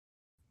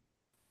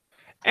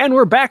And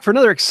we're back for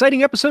another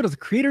exciting episode of the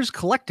Creators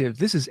Collective.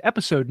 This is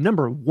episode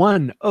number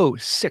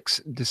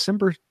 106,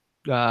 December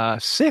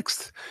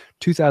 6th,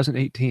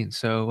 2018.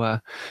 So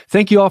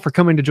thank you all for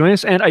coming to join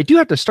us. And I do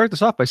have to start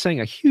this off by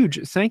saying a huge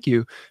thank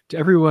you to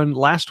everyone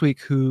last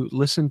week who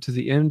listened to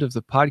the end of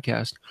the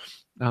podcast.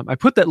 I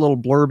put that little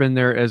blurb in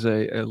there as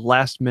a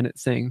last minute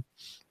thing.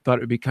 Thought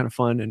it would be kind of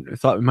fun, and I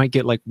thought we might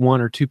get like one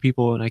or two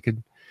people and I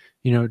could,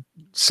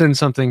 send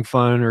something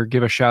fun or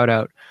give a shout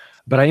out.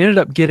 But I ended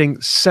up getting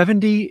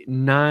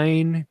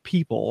 79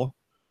 people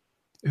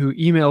who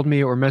emailed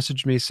me or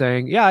messaged me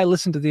saying, yeah, I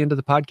listened to the end of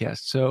the podcast.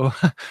 So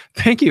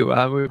thank you.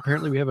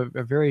 Apparently we have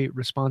a very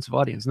responsive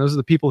audience. And those are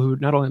the people who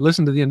not only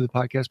listened to the end of the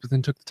podcast, but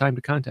then took the time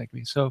to contact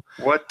me. So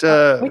what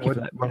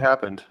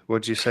happened?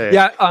 What'd you say?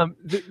 Yeah.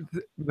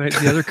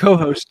 The other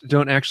co-hosts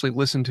don't actually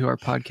listen to our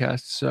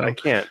podcast. So I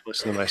can't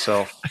listen to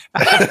myself.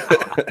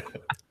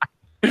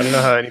 I don't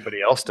know how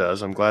anybody else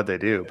does. I'm glad they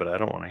do, but I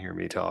don't want to hear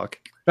me talk.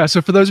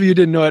 So for those of you who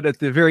didn't know it, at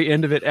the very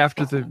end of it,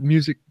 after the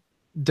music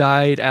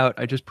died out,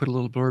 I just put a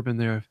little blurb in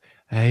there of,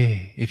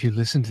 hey, if you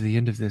listen to the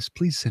end of this,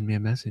 please send me a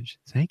message.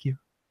 Thank you.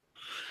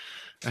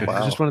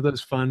 Wow. Just one of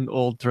those fun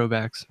old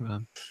throwbacks.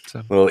 A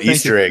little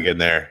Easter egg in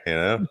there,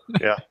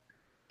 Yeah.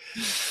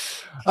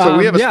 So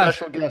we have a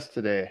special guest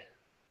today.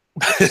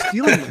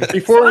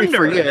 Before we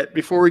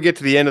get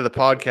to the end of the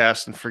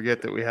podcast and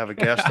forget that we have a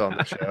guest on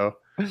the show.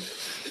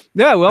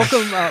 Yeah,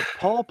 welcome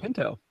Paul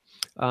Pinto,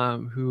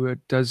 who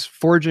does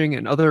forging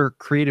and other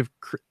creative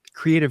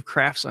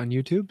crafts on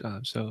YouTube.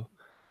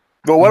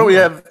 Well, why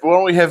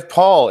don't we have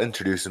Paul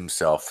introduce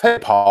himself? Hey,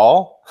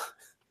 Paul.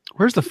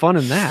 Where's the fun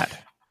in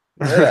that?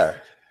 Yeah.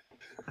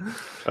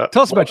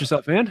 Tell us about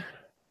yourself, man.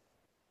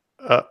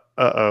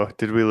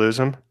 Did we lose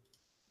him?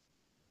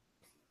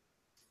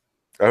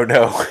 Oh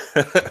no.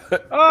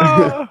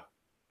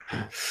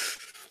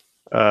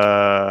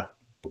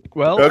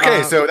 Well,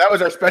 okay, so that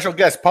was our special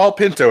guest, Paul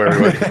Pinto,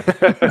 everybody.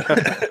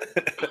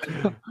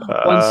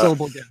 One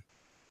syllable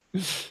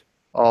guest.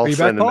 I'll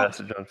send a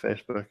message on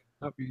Facebook.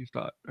 Oh, you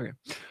thought. Okay.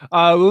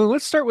 Well,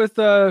 let's start with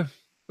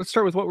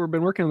what we've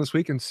been working on this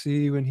week and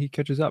see when he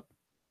catches up.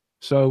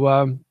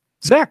 So,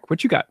 Zach,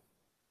 what you got?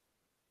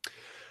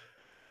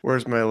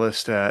 Where's my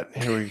list at?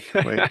 No,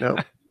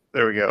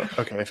 there we go.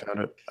 Okay, I found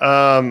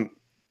it.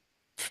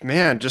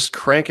 Man, just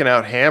cranking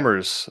out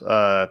hammers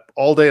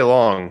all day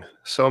long.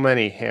 So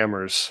many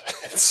hammers.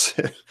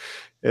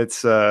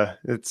 It's I've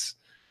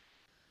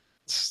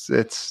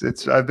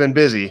been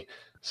busy.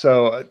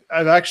 So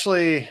I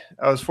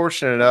was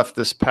fortunate enough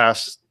this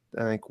past,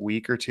 I think,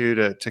 week or two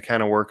to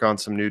kind of work on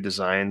some new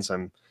designs.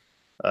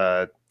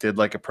 Did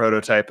like a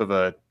prototype of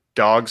a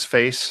dog's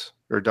face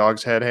or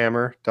dog's head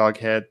hammer,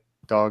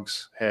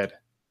 dog's head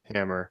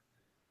hammer.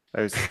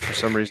 For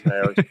some reason I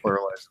always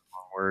pluralize the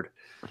wrong word.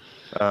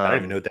 I don't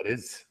even know what that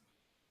is.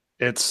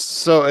 I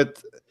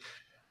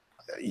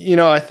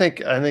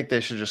think they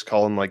should just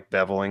call them like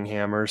beveling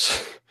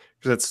hammers,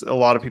 because it's a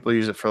lot of people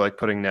use it for like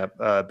putting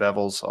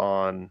bevels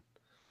on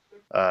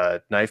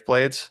knife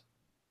blades.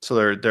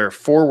 So they're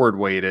forward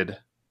weighted.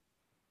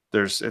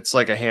 It's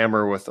like a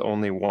hammer with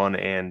only one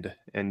end,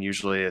 and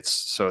usually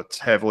it's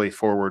heavily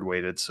forward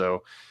weighted.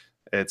 So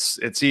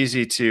it's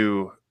easy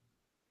to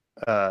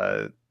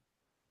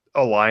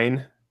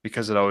align,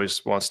 because it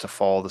always wants to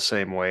fall the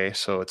same way.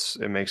 So it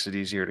makes it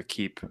easier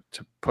to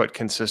put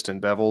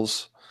consistent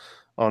bevels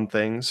on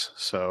things.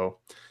 So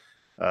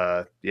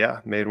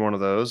made one of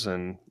those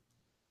and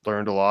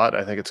learned a lot.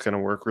 I think it's going to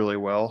work really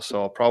well.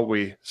 So I'll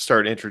probably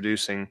start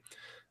introducing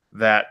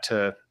that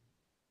to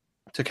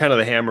kind of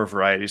the hammer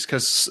varieties,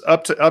 because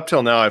up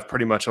till now I've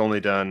pretty much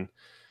only done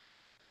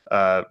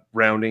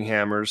rounding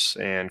hammers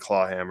and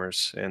claw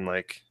hammers, and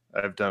like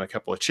I've done a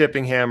couple of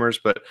chipping hammers.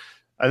 But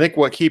I think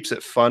what keeps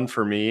it fun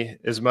for me,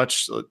 as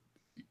much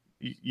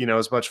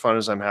fun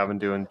as I'm having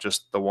doing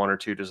just the one or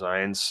two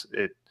designs,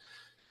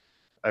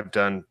 I've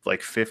done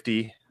like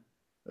 50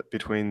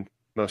 between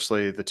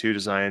mostly the two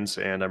designs,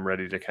 and I'm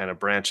ready to kind of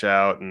branch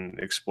out and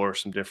explore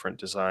some different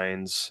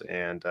designs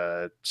and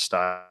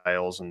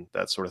styles and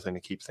that sort of thing to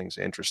keep things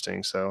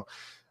interesting. So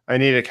I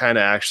need to kind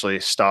of actually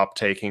stop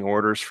taking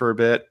orders for a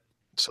bit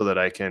so that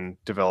I can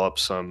develop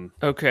some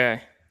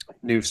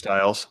new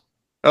styles.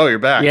 Oh, you're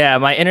back. Yeah,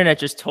 my internet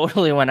just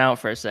totally went out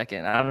for a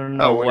second. I don't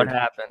know what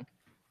happened.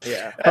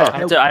 Yeah. I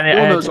had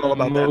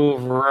to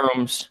move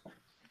rooms.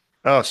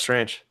 Oh,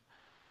 strange.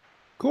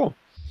 Cool.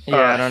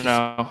 Yeah, I don't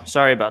know.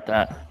 Sorry about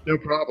that. No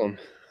problem.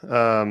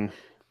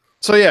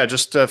 So yeah,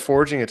 just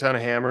forging a ton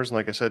of hammers, and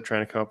like I said,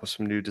 trying to come up with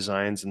some new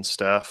designs and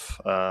stuff.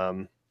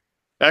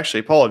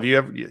 Actually, Paul,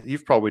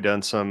 you've probably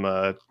done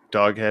some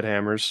dog head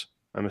hammers,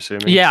 I'm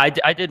assuming. Yeah,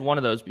 I did one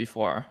of those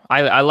before.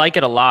 I like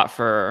it a lot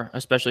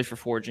especially for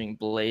forging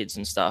blades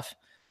and stuff.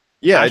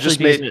 Yeah,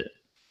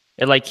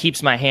 it like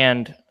keeps my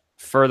hand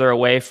further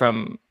away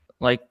from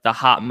like the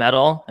hot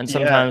metal, and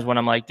sometimes when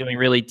I'm like doing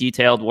really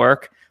detailed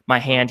work, my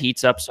hand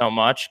heats up so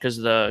much because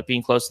of the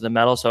being close to the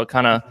metal. So it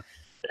kind of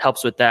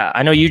helps with that.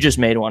 I know you just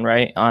made one,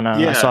 right?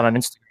 I saw it on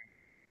Instagram.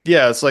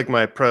 Yeah, it's like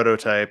my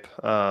prototype.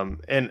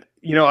 And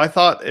I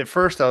thought at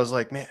first I was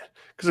like, man,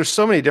 because there's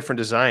so many different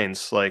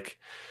designs. Like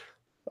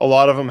a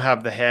lot of them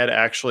have the head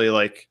actually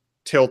like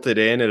tilted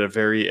in at a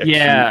very acute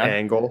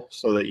angle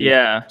so that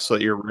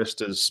your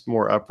wrist is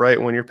more upright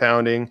when you're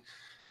pounding,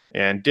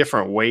 and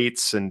different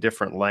weights and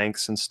different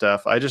lengths and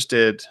stuff. I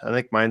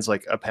think mine's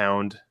like a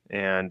pound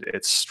and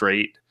it's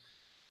straight.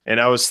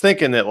 And I was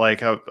thinking that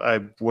like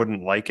I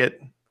wouldn't like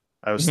it.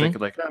 I was thinking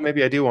like,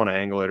 maybe I do want to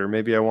angle it, or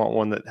maybe I want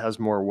one that has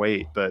more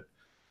weight. But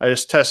I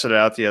just tested it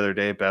out the other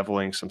day,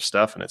 beveling some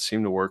stuff, and it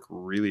seemed to work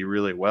really,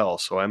 really well.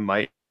 So I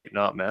might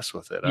not mess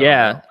with it.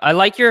 I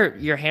like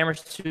your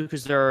hammers too,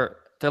 because they're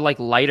like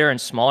lighter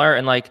and smaller,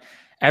 and like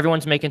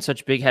everyone's making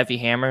such big heavy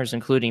hammers,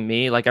 including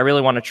me. Like I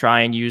really want to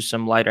try and use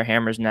some lighter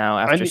hammers now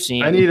after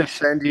seeing. I need to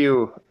send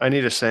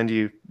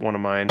you one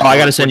of mine. Oh, I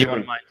got to send you one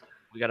of mine.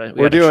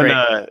 We're doing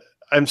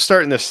I'm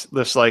starting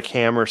this like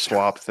hammer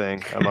swap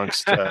thing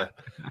amongst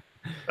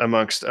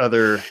amongst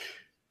other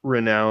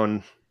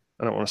renowned.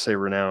 I don't want to say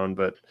renowned,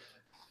 but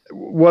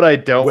what I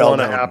don't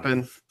want to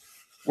happen.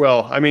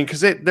 Well, I mean,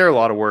 because they're a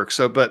lot of work.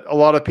 So, but a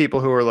lot of people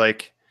who are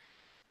like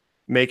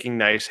making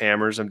nice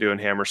hammers, I'm doing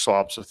hammer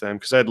swaps with them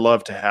because I'd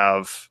love to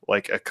have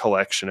like a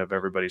collection of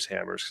everybody's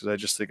hammers, because I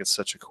just think it's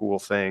such a cool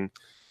thing.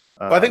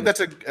 Well, I think that's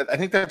a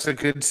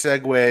good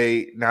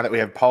segue now that we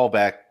have Paul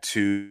back,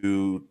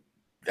 to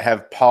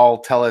have Paul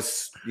tell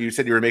us. You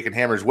said you were making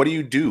hammers. What do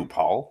you do,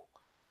 Paul?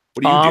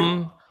 What do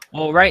you do?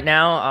 Well, right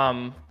now,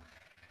 I'm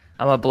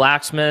a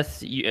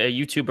blacksmith, a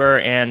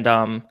YouTuber,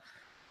 and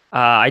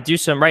I do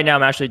some. Right now,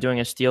 I'm actually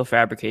doing a steel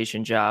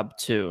fabrication job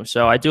too.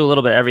 So I do a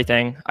little bit of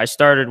everything. I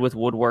started with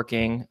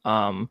woodworking,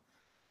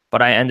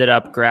 but I ended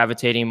up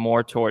gravitating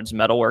more towards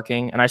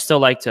metalworking, and I still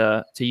like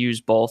to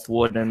use both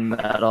wood and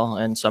metal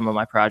in some of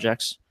my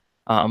projects.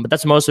 But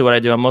that's mostly what I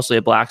do. I'm mostly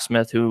a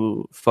blacksmith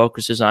who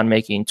focuses on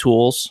making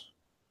tools,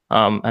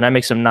 and I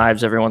make some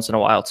knives every once in a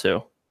while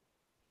too.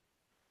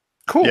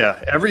 Cool.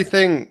 Yeah,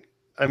 everything.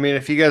 I mean,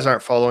 if you guys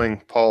aren't following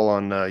Paul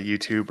on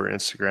YouTube or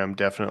Instagram,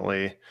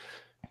 definitely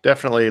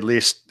at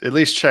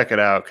least check it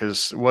out.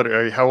 Because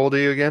how old are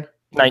you again?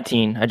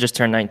 19. I just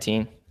turned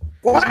 19.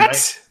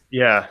 What?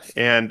 Yeah,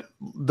 and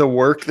the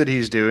work that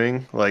he's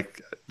doing,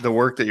 like the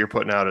work that you're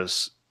putting out,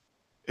 it's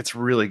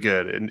really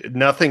good, and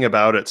nothing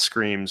about it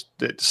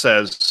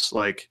says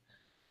like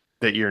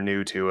that you're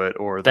new to it,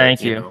 or that,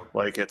 Thank you. know,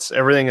 like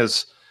everything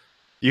is.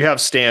 You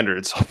have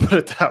standards. I'll put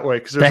it that way,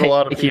 because there's a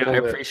lot of people. I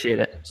appreciate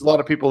it. There's a lot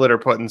of people that are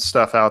putting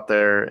stuff out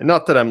there, and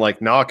not that I'm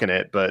like knocking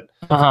it, but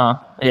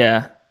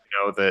yeah,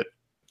 that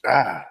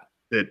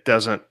it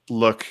doesn't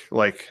look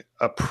like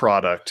a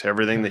product.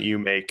 Everything that you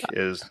make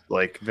is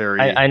like very.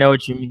 I know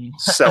what you mean.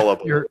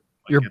 Sellable.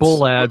 Your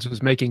bull ads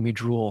was making me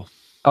drool.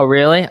 Oh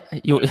really?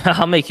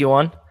 I'll make you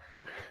one.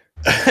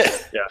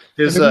 Yeah,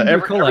 because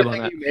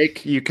everything you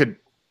make,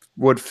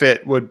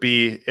 would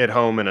be at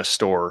home in a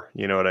store.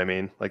 You know what I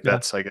mean? Like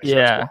that's, I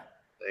guess.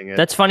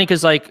 That's funny,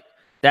 because like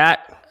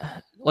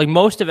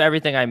most of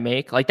everything I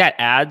make, like that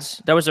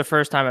was the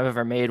first time I've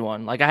ever made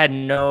one. Like I had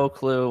no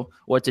clue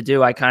what to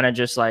do. I kind of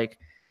just like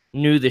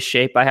knew the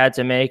shape I had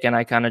to make, and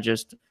I kind of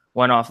just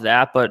went off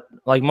that. But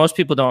like most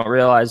people don't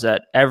realize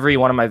that every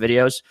one of my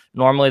videos,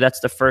 normally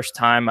that's the first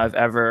time I've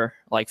ever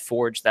like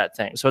forged that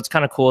thing. So it's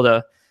kind of cool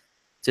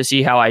to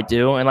see how I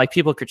do, and like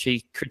people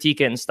critique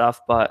it and stuff,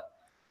 but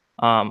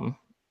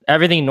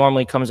everything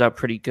normally comes out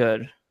pretty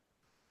good.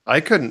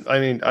 I've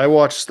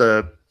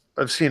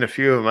seen a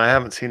few of them. I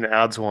haven't seen the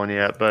ads one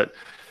yet, but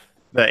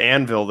the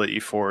anvil that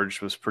you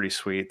forged was pretty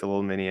sweet. The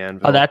little mini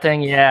anvil. Oh, that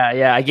thing.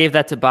 Yeah. I gave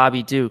that to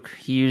Bobby Duke.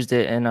 He used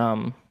it in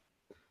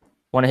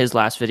one of his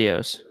last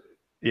videos.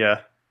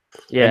 Yeah.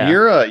 Yeah. And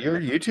your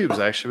YouTube's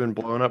actually been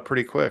blowing up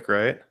pretty quick,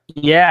 right?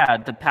 Yeah.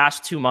 The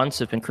past 2 months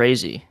have been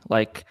crazy.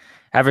 Like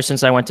ever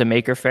since I went to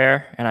Maker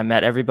Faire and I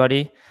met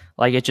everybody,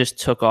 like it just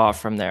took off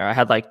from there. I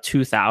had like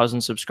 2,000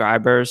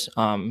 subscribers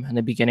in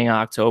the beginning of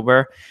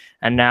October,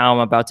 and now I'm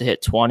about to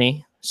hit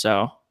 20.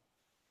 So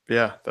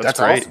yeah, that's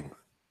great. Awesome.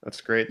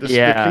 That's great. The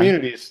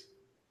communities.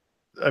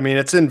 I mean,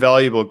 it's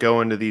invaluable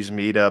going to these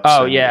meetups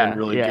and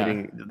really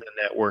getting the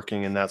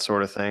networking and that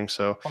sort of thing.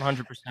 So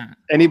 100%.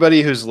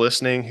 Anybody who's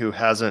listening who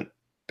hasn't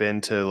been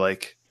to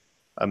like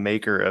a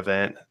Maker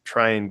event,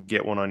 try and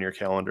get one on your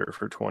calendar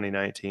for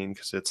 2019,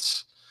 because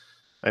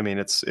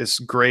it's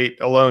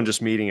great alone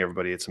just meeting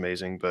everybody. It's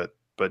amazing, but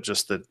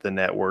just the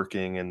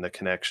networking and the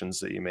connections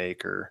that you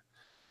make are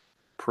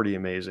pretty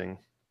amazing.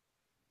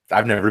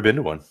 I've never been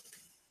to one.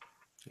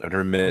 I've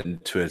never been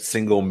to a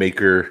single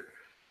Maker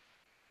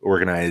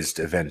organized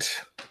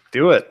event.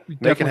 Do it.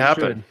 Make it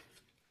happen.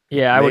 Should.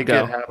 Yeah, I would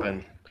go. Make it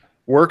happen.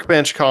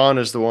 Workbench Con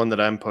is the one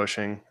that I'm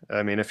pushing.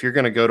 I mean, if you're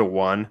going to go to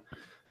one,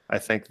 I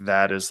think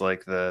that is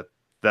like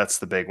that's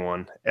the big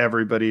one.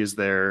 Everybody is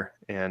there,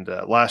 and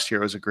last year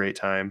was a great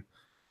time.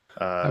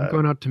 I'm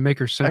going out to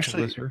Maker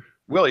Central this year.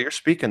 Will, you're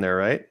speaking there,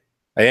 right?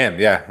 I am.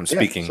 Yeah, I'm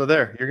speaking. So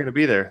there, you're going to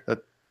be there.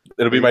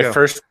 It'll be my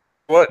first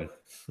one.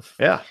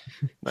 Yeah,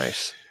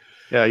 nice.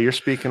 Yeah, you're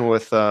speaking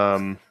with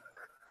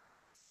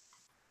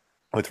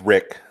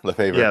Rick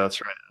Lefebvre. Yeah,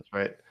 that's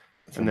right.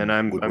 And then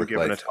I'm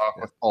giving a talk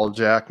with Paul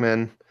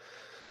Jackman.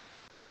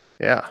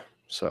 Yeah.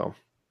 So,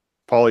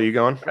 Paul, are you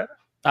going?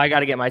 I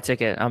got to get my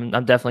ticket. I'm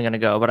definitely gonna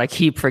go, but I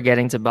keep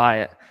forgetting to buy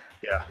it.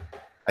 Yeah.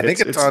 I think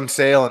it's on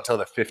sale until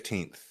the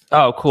 15th.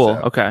 Oh, cool.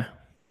 So- Okay.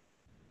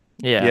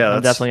 Yeah,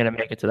 I'm definitely gonna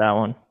make it to that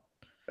one.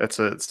 It's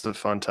a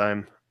fun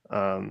time.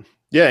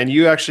 Yeah, and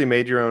you actually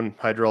made your own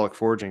hydraulic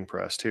forging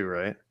press too,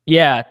 right?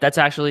 Yeah, that's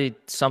actually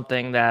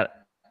something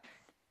that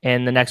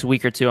in the next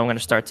week or two I'm gonna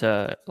start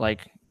to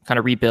like kind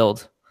of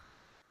rebuild.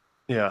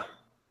 Yeah.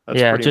 That's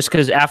Yeah, pretty just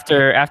because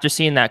after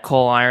seeing that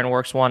Cole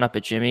Ironworks one up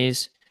at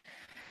Jimmy's,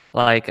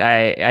 like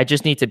I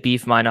just need to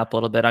beef mine up a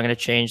little bit. I'm gonna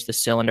change the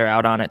cylinder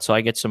out on it so I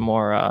get some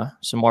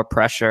more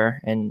pressure.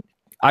 And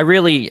I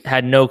really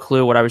had no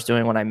clue what I was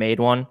doing when I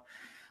made one.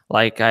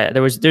 Like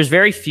there's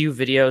very few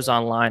videos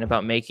online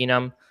about making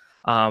them,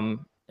 and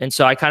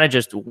so I kind of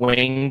just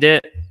winged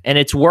it, and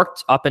it's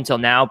worked up until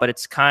now. But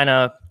it's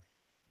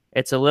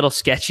a little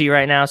sketchy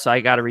right now, so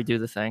I got to redo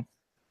the thing.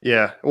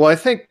 Yeah. Well, I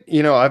think,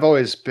 I've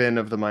always been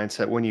of the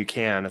mindset when you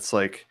can, it's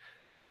like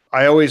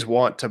I always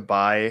want to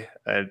buy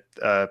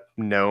a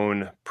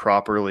known,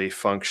 properly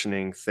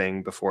functioning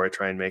thing before I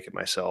try and make it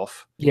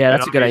myself. Yeah, And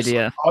that's a good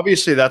idea.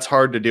 Obviously, that's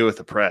hard to do with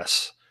the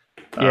press.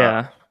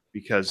 Yeah.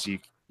 Because you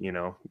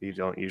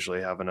don't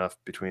usually have enough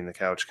between the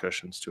couch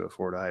cushions to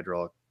afford a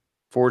hydraulic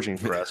forging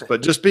press.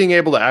 But just being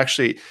able to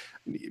actually,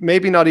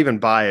 maybe not even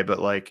buy it, but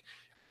like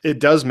it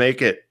does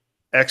make it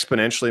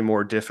exponentially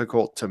more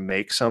difficult to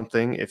make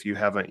something if you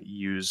haven't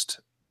used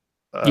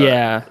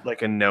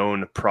like a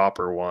known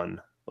proper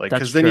one. Like,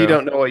 because then you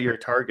don't know what your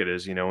target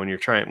is, when you're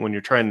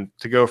trying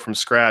to go from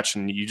scratch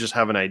and you just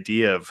have an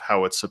idea of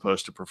how it's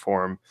supposed to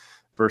perform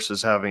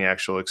versus having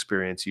actual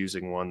experience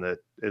using one that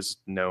is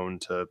known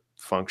to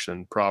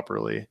function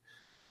properly.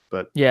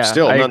 But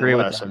still, I nonetheless, agree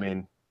with that. I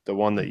mean, the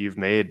one that you've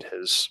made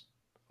has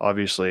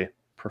obviously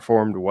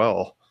performed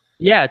well.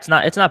 Yeah, it's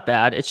not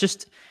bad. It's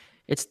just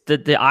it's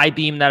the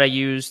I-beam that I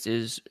used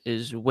is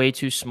way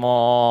too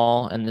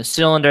small, and the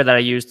cylinder that I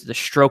used, the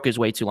stroke is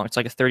way too long. It's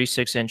like a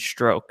 36-inch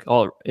stroke.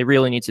 It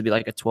really needs to be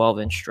like a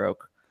 12-inch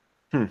stroke.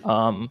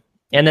 And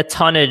the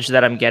tonnage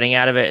that I'm getting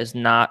out of it is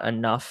not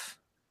enough.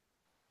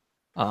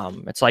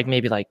 It's like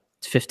maybe like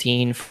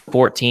 15,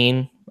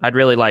 14. I'd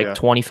really like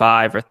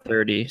 25 or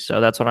 30. So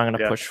that's what I'm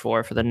going to push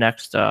for the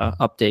next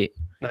update.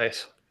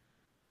 Nice.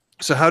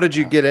 So how did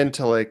you get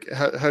into like,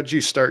 how did you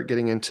start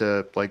getting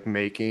into like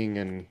making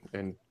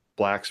and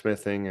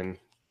blacksmithing and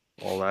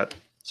all that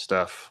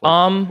stuff?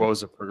 Like, what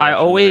was the progression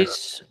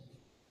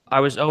I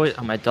was always,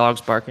 oh, my dog's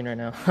barking right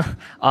now.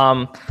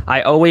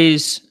 I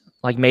always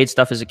like made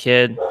stuff as a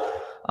kid,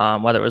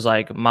 whether it was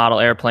like model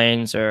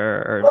airplanes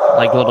or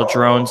like little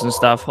drones and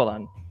stuff. Hold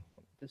on.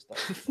 This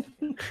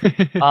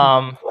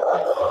dog.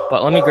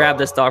 But let me grab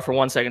this dog for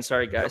 1 second.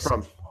 Sorry, guys.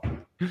 No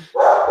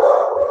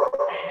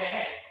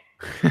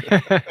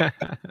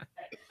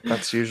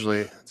It's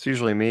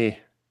usually me.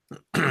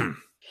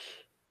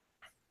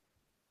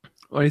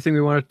 Anything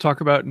we want to talk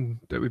about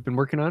that we've been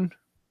working on?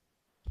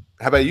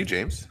 How about you,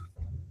 James?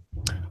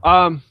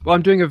 Well,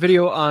 I'm doing a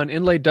video on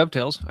inlaid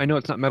dovetails. I know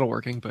it's not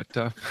metalworking,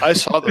 but I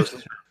saw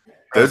those.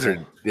 Those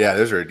are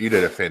you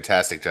did a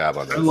fantastic job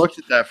on those. I looked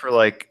at that for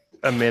like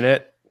a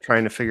minute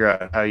trying to figure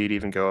out how you'd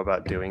even go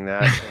about doing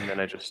that, and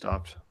then I just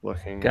stopped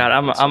looking. God,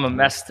 I'm a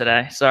mess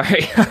today.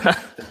 Sorry.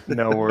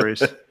 No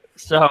worries.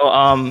 So,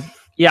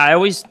 I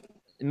always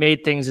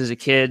made things as a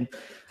kid.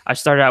 I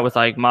started out with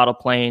like model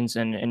planes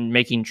and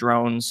making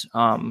drones.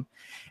 And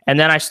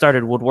then I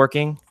started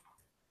woodworking.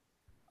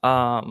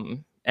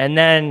 And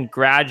then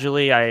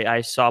gradually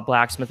I saw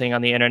blacksmithing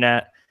on the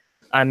internet.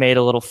 I made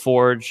a little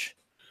forge.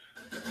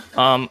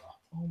 Oh my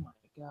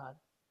God.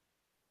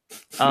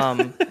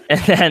 And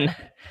then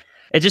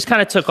it just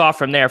kind of took off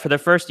from there. For the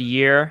first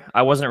year,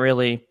 I wasn't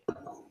really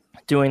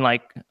doing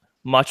like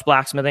much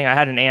blacksmithing. I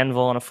had an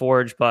anvil and a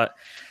forge, but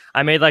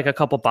I made like a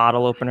couple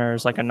bottle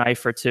openers, like a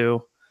knife or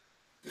two.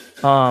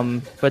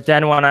 But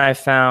then when I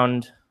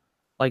found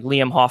like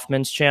Liam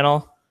Hoffman's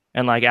channel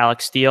and like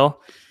Alex Steele,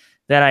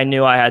 then I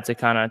knew I had to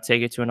kind of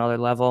take it to another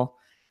level.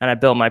 And I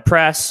built my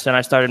press and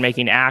I started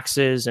making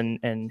axes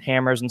and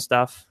hammers and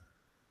stuff.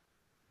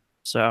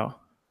 So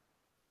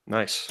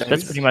nice.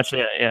 That's pretty much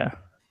it. Yeah.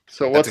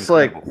 So what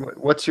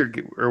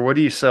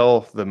do you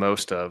sell the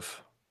most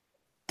of?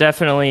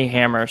 Definitely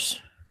hammers.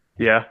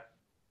 Yeah.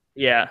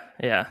 Yeah.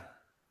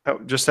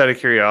 Just out of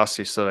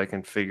curiosity, so that I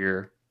can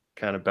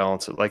kind of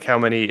balance it. Like how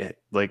many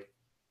do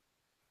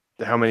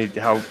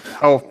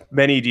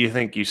you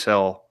think you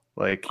sell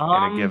like in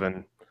a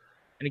given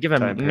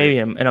maybe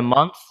in a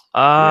month?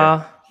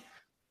 I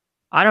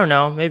don't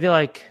know, maybe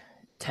like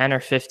 10 or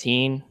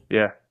 15.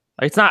 Yeah.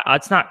 It's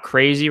not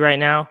crazy right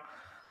now.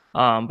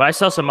 But I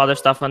sell some other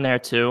stuff on there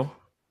too.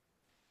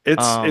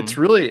 It's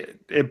really,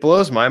 it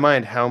blows my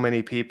mind how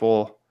many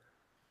people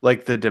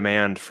like the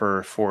demand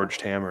for forged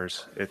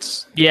hammers.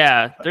 There's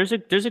a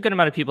good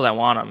amount of people that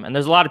want them, and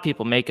there's a lot of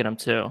people making them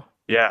too.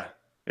 Yeah,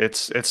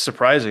 it's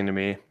surprising to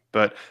me,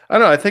 but I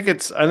don't know. I think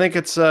it's.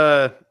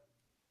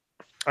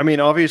 I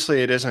mean,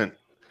 obviously, it isn't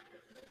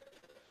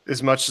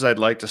as much as I'd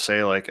like to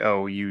say. Like,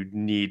 oh, you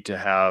need to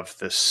have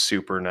this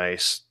super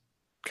nice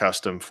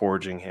custom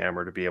forging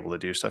hammer to be able to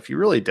do stuff. You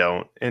really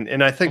don't.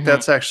 And I think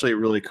that's actually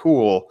really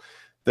cool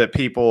that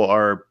people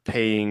are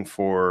paying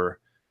for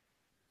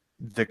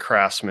the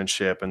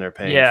craftsmanship, and they're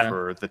paying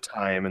for the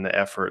time and the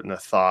effort and the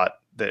thought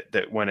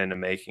that went into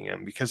making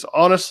them. Because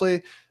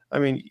honestly, I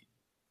mean,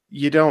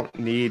 you don't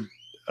need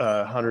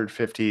 $150,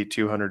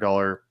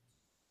 $200,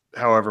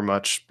 however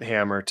much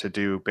hammer to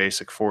do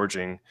basic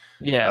forging.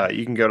 Yeah.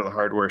 You can go to the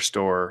hardware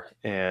store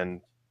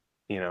and,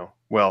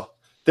 well,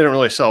 they don't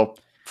really sell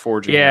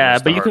forging. Yeah,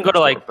 hammers but you can go to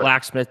like store,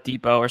 Blacksmith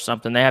Depot or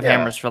something. They have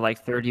hammers for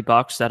like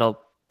 $30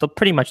 they'll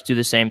pretty much do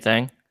the same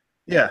thing.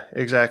 Yeah,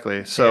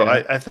 exactly. So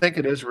I think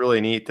it is really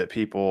neat that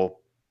people,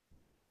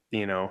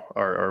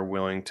 are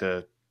willing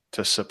to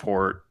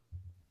support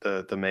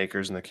the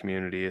makers in the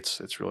community.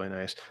 It's really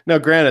nice. Now,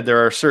 granted,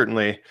 there are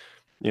certainly,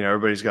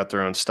 everybody's got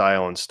their own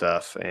style and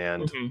stuff,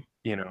 and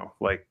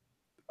like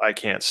I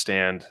can't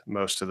stand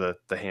most of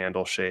the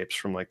handle shapes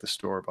from like the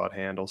store-bought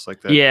handles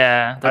like that.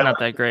 Yeah, they're not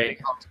that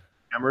great.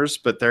 Hammers,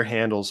 but their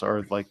handles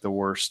are like the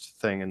worst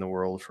thing in the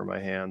world for my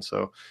hand.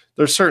 So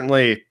there's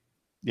certainly,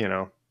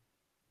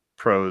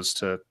 pros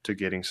to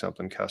getting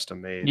something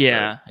custom made.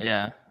 Yeah.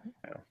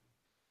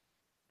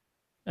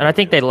 And I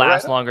think they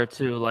last longer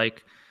too.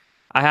 Like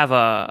I have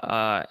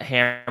a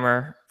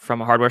hammer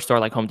from a hardware store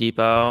like Home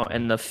Depot,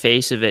 and the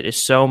face of it is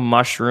so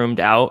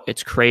mushroomed out.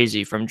 It's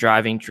crazy from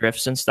driving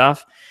drifts and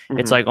stuff.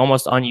 It's like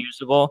almost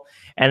unusable.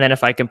 And then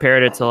if I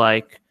compared it to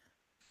like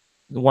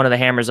one of the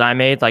hammers I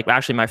made, like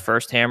actually my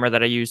first hammer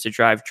that I used to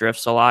drive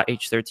drifts a lot,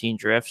 H13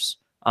 drifts,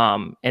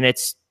 and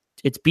it's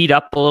beat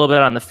up a little bit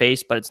on the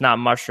face, but it's not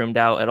mushroomed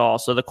out at all.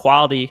 So the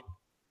quality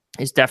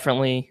is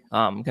definitely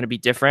going to be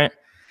different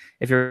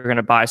if you're going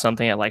to buy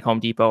something at like Home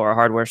Depot or a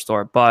hardware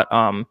store. But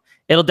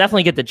it'll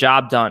definitely get the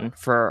job done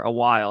for a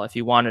while if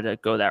you wanted to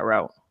go that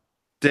route.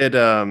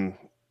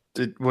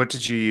 What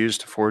did you use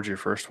to forge your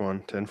first one?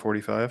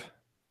 1045?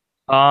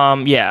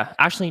 Yeah,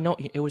 actually, no,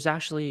 it was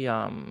actually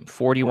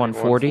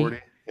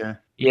 4140. Yeah.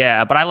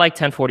 Yeah, but I like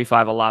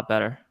 1045 a lot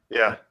better.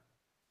 Yeah.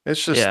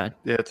 It's just,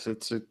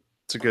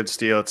 it's a good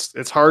steel.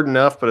 It's hard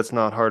enough, but it's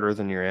not harder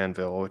than your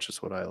anvil, which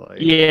is what I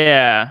like.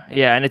 Yeah,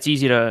 and it's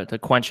easy to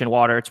quench in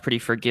water. It's pretty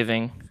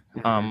forgiving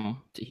to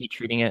heat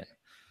treating it.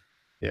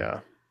 Yeah,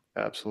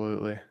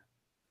 absolutely.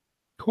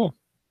 Cool.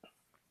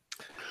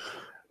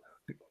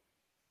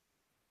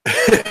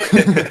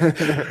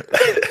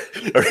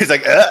 Or he's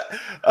like,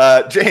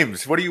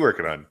 James, what are you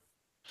working on?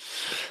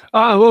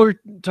 Well, we're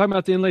talking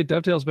about the inlaid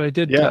dovetails, but I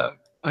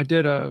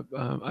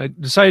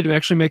decided to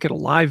actually make it a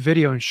live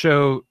video and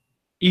show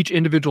each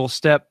individual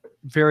step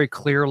very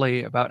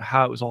clearly about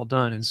how it was all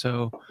done. And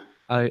so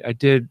I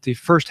did the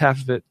first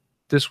half of it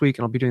this week,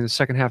 and I'll be doing the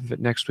second half of it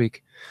next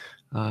week.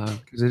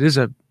 Because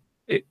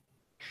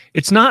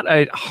it's not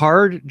a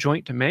hard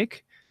joint to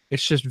make.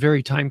 It's just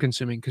very time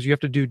consuming because you have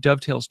to do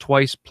dovetails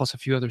twice plus a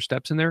few other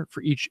steps in there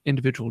for each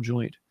individual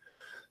joint.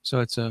 So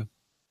it's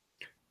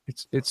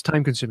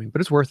time consuming,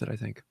 but it's worth it, I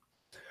think.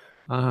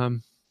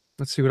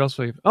 Let's see what else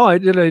we have. Oh, I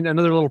did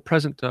another little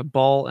present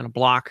ball and a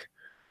block.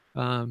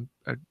 An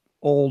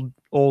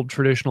old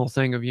traditional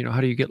thing of, how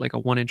do you get like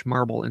a 1-inch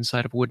marble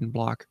inside of a wooden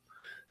block?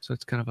 So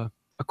it's kind of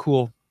a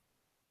cool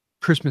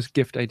Christmas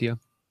gift idea.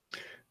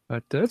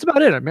 But that's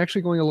about it. I'm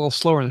actually going a little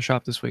slower in the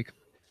shop this week.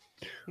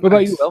 What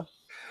about you, Will?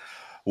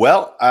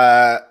 Well,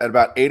 at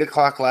about 8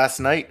 o'clock last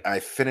night, I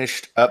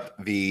finished up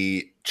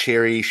the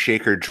cherry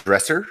shaker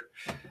dresser.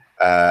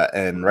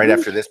 And right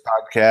after this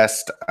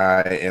podcast,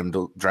 I am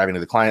driving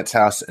to the client's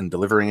house and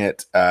delivering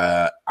it.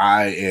 I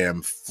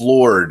am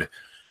floored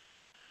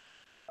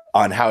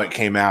on how it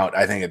came out.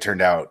 I think it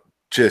turned out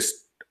just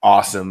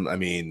awesome. I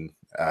mean,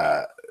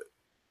 the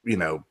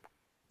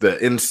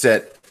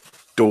inset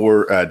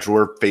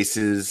drawer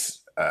faces,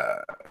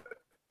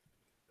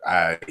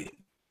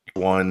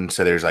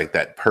 so there's like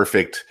that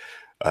perfect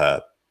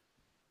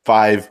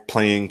 5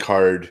 playing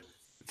card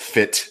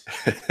fit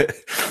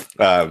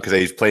because I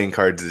use playing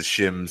cards as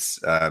shims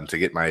to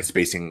get my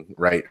spacing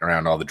right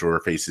around all the drawer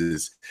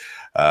faces,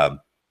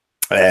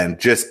 and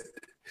just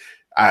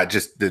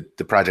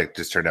the project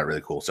just turned out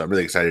really cool. So I'm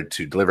really excited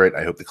to deliver it.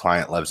 I hope the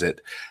client loves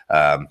it.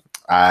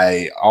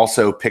 I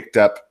also picked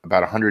up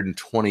about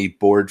 120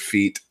 board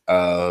feet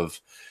of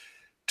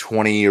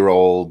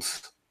 20-year-old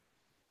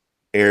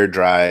air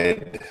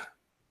dried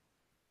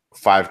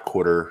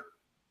 5/4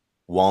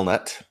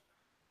 walnut,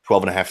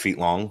 12.5 feet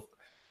long.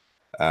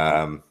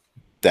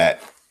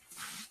 That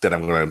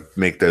I'm going to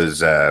make those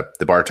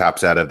the bar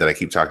tops out of, that I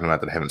keep talking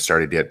about, that I haven't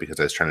started yet because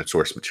I was trying to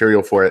source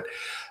material for it.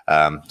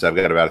 So I've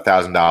got about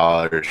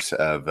 $1,000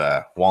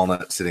 of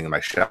walnut sitting in my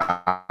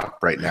shop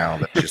right now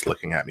that's just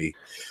looking at me.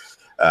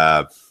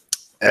 And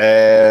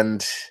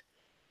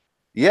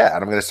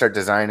I'm going to start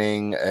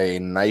designing a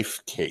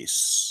knife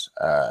case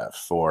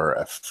for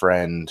a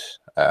friend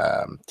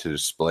to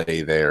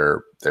display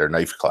their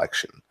knife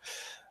collection.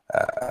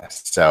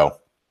 So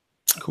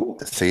cool.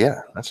 So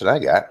yeah, that's what I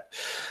got.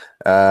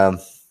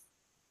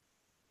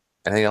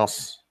 Anything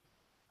else?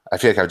 I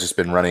feel like I've just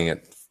been running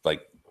at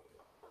like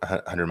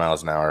 100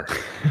 miles an hour.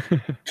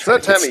 It's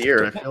that time of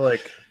year. I feel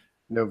like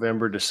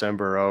November,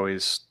 December are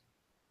always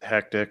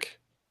hectic.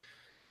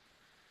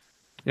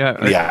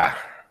 Yeah. Yeah.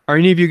 Are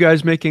any of you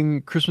guys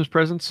making Christmas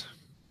presents?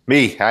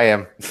 Me, I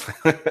am.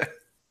 I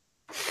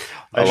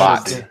A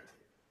lot. should-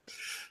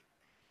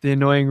 The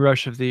annoying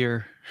rush of the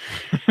year.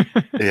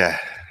 Yeah.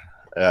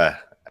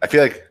 I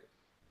feel like,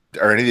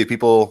 are any of the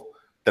people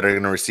that are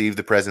going to receive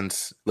the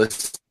presents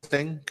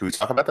listening? Can we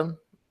talk about them?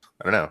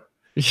 I don't know.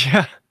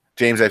 Yeah.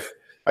 James, I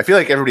feel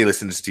like everybody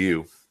listens to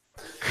you.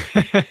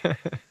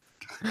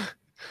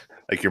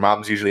 Like your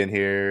mom's usually in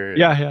here.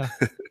 Yeah.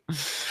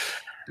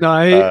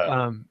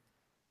 No,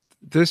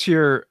 this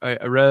year, I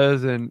rather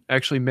than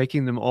actually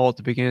making them all at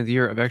the beginning of the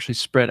year, I've actually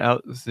spread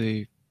out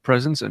the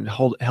presents and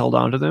held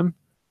on to them.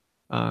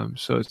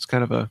 So it's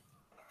kind of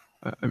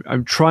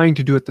I'm trying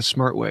to do it the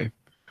smart way,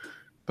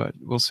 but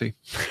we'll see.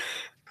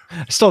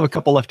 I still have a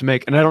couple left to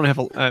make, and I don't have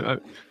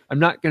I'm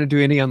not going to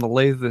do any on the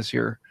lathe this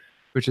year,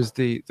 which is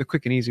the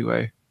quick and easy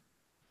way.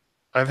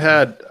 I've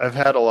had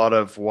a lot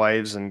of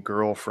wives and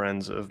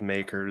girlfriends of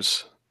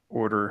makers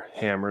order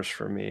hammers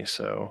for me.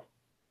 So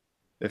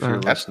if you're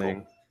That's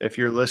listening, if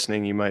you're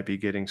listening, you might be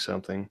getting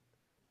something,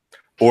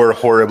 Or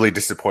horribly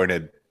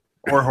disappointed.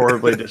 or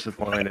horribly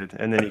disappointed,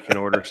 and then you can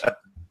order something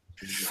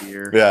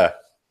here. Yeah.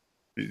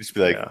 You just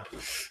be like,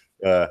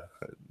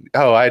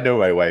 oh, I know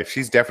my wife.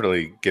 She's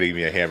definitely getting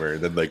me a hammer.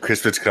 And then like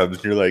Christmas comes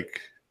and you're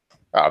like,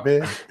 oh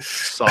man.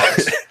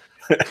 Socks.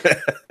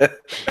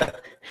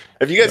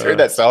 Have you guys heard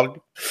that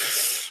song?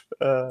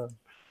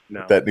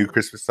 No. That new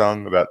Christmas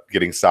song about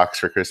getting socks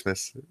for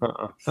Christmas?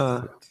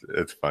 Uh-uh.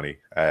 It's funny.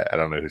 I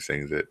don't know who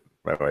sings it.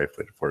 My wife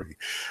played it for me.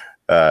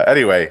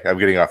 Anyway, I'm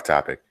getting off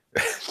topic.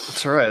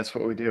 That's all right. That's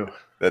what we do.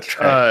 That's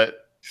right.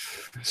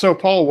 So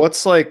Paul,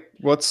 what's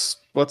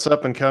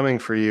up and coming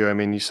for you? I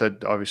mean, you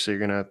said obviously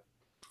you're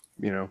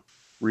gonna,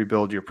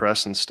 rebuild your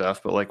press and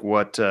stuff, but like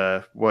what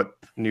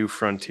new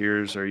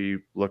frontiers are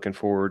you looking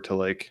forward to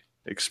like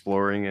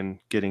exploring and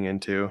getting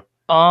into?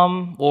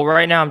 Well,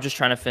 right now I'm just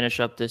trying to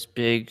finish up this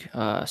big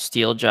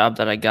steel job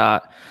that I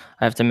got.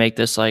 I have to make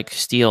this like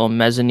steel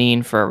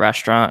mezzanine for a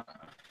restaurant.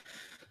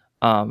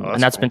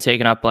 And that's cool. been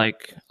taking up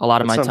like a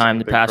lot of That my sounds like time a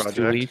the big past project.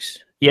 2 weeks.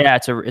 Yeah,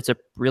 it's a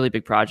really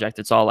big project.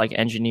 It's all like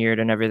engineered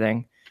and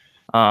everything.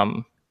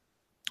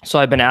 So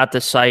I've been at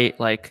the site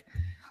like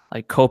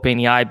coping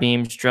the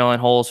I-beams, drilling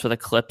holes for the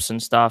clips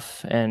and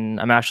stuff. And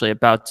I'm actually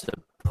about to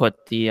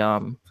put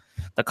the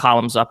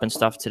columns up and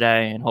stuff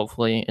today and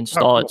hopefully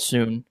install cool. it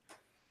soon.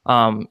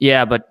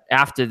 Yeah, but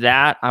after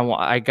that,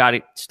 I got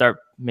to start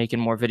making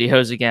more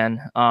videos again.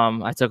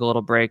 I took a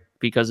little break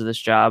because of this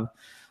job,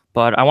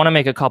 but I want to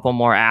make a couple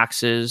more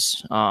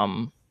axes.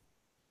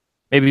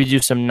 Maybe do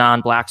some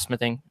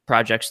non-blacksmithing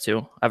projects too.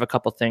 I have a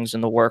couple things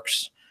in the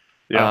works.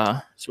 Yeah.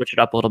 Switch it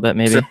up a little bit,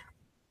 maybe. So,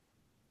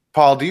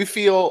 Paul, do you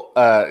feel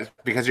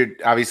because you're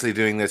obviously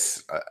doing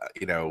this,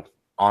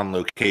 on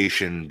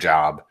location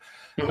job?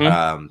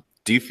 Mhm.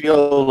 Do you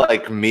feel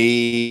like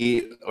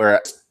me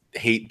or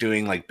hate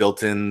doing like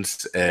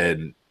built-ins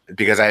and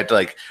because I had to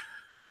like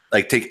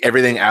take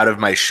everything out of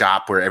my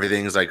shop where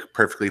everything's like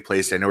perfectly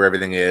placed. I know where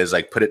everything is,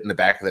 like put it in the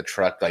back of the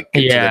truck, like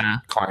get to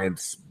the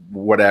client's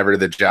whatever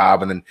the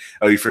job, and then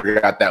you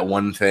forgot that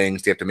one thing,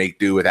 so you have to make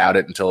do without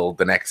it until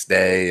the next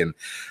day, and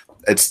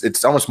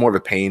it's almost more of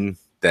a pain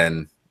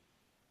than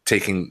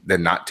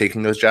not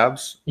taking those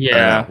jobs.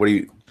 Yeah. What do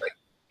you like?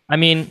 I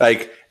mean,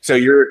 Like, so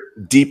you're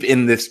deep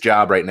in this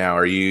job right now.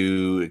 Are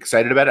you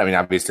excited about it? I mean,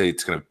 obviously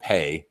it's going to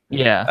pay.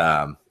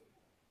 yeah.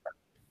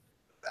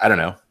 I don't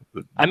know.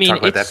 I mean, talk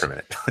about that for a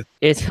minute.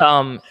 It's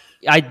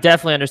I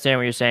definitely understand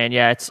what you're saying.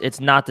 Yeah, it's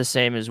not the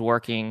same as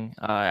working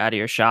out of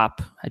your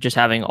shop. Just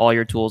having all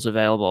your tools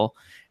available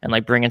and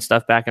like bringing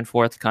stuff back and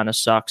forth kind of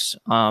sucks.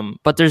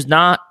 But there's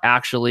not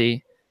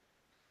actually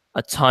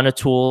a ton of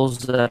tools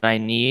that I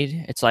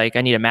need. It's like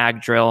I need a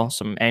mag drill,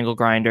 some angle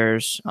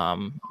grinders,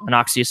 an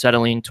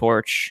oxyacetylene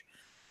torch.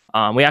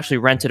 We actually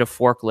rented a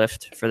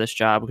forklift for this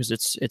job because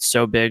it's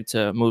so big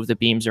to move the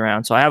beams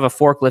around. So I have a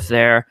forklift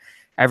there.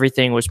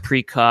 Everything was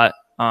pre-cut.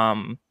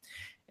 And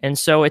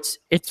so it's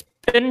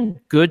been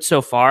good so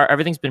far.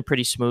 Everything's been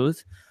pretty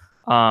smooth.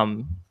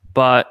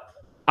 But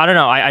I don't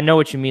know. I know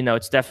what you mean though.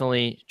 It's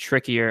definitely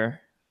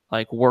trickier,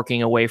 like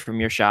working away from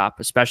your shop,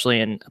 especially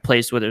in a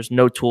place where there's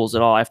no tools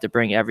at all. I have to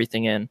bring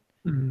everything in.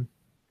 Mhm.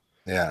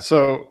 Yeah.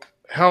 So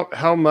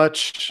how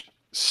much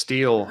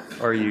steel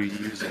are you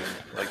using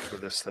like for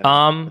this thing?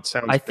 It sounds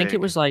I think big.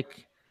 it was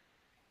like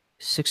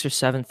 6,000 or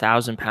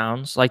 7,000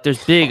 pounds. Like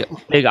there's big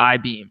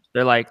I-beams.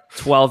 They're like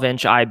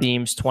 12-inch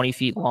I-beams, 20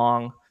 feet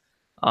long.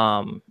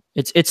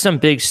 It's some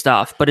big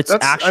stuff, but it's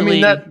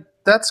actually. I mean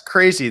that's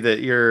crazy that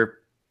you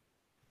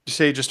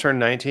say you just turned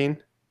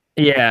 19.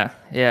 Yeah.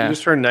 You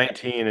just turned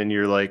 19 and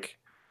you're like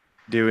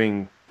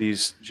doing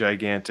these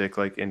gigantic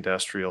like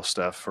industrial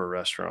stuff for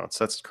restaurants.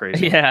 That's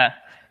crazy. Yeah.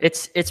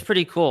 It's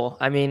pretty cool.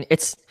 I mean,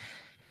 it's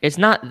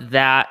not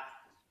that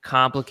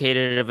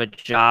complicated of a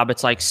job.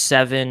 It's like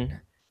 7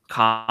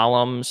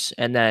 columns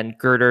and then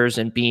girders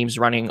and beams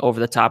running over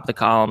the top of the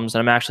columns. And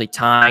I'm actually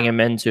tying them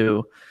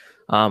into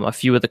a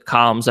few of the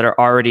columns that are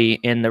already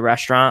in the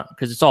restaurant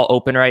because it's all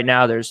open right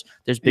now. There's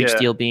big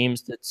steel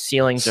beams. The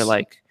ceilings are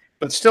like,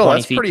 but still, 20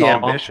 that's feet pretty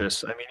tall.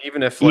 ambitious. I mean,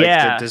 even if like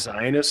Yeah. the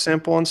design is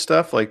simple and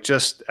stuff, like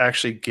just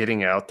actually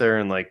getting out there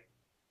and like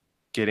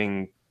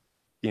getting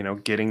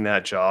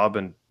that job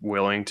and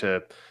willing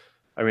to,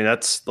 I mean,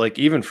 that's like,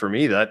 even for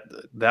me,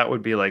 that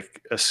would be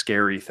like a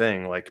scary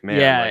thing. Like,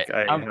 man, Yeah, like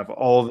I have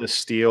all this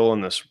steel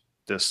in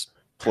this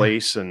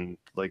place and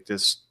like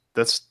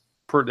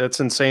that's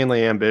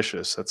insanely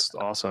ambitious. That's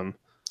awesome.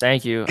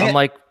 Thank you. I'm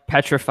like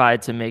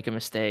petrified to make a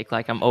mistake.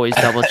 Like I'm always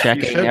double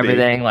checking should be.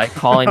 everything, like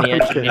calling the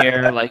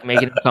engineer, like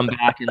making him come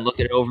back and look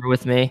it over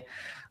with me.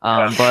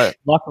 But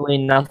luckily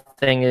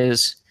nothing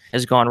has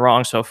gone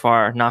wrong so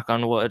far, knock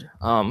on wood.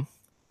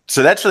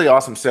 So that's really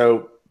awesome.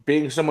 So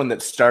being someone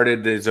that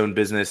started his own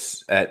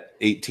business at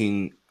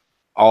 18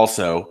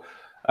 also,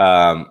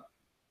 I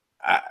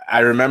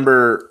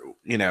remember,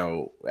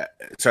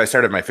 so I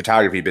started my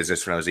photography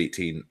business when I was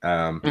 18.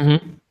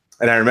 And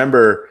I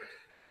remember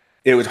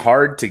it was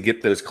hard to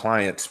get those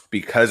clients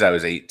because I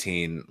was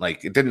 18.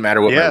 Like it didn't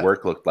matter what my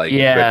work looked like.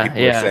 Yeah, but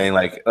people were saying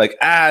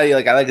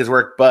I like his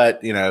work, but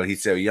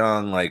he's so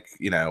young. Like,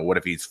 what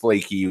if he's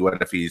flaky? What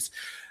if he's,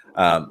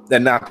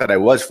 and not that I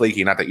was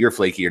flaky, not that you're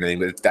flaky or anything,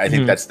 but I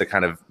think that's the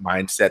kind of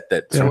mindset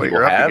that some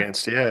people have.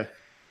 Against, yeah.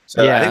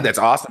 So I think that's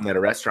awesome that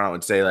a restaurant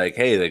would say like,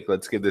 hey, like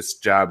let's give this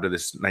job to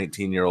this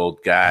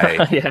 19-year-old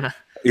guy. Yeah.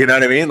 You know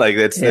what I mean? Like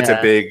that's a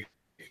big.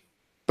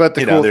 But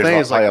the cool thing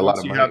is like a lot once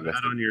of you money have that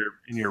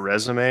in your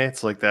resume,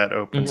 it's like that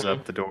opens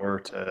up the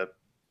door to.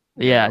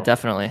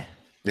 Definitely.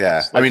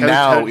 Yeah, like, I mean how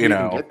now did you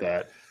even get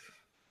that.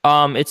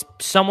 It's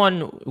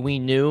someone we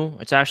knew.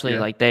 It's actually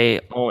like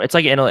it's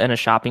like in a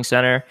shopping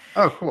center.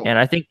 Oh, cool. And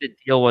I think the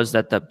deal was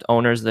that the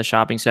owners of the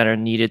shopping center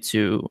needed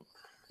to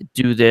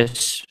do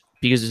this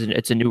because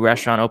it's a new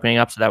restaurant opening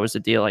up. So that was the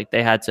deal. Like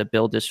they had to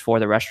build this for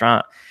the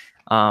restaurant.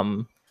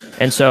 And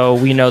so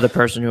we know the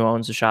person who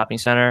owns the shopping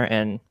center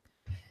and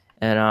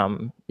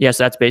yes,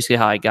 that's basically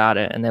how I got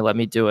it. And they let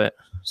me do it.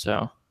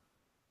 So.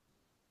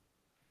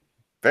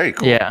 Very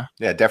cool. Yeah.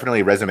 Yeah.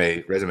 Definitely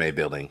resume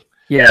building.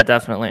 Yeah,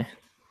 definitely.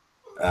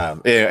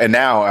 And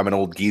now I'm an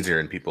old geezer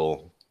and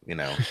people,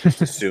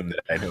 just assume that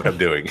I know what I'm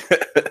doing.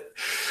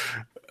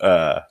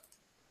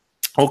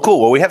 Well,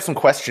 cool. Well, we have some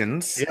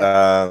questions.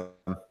 Yeah.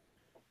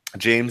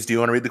 James, do you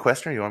want to read the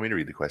question or you want me to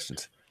read the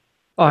questions?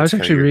 Oh, I was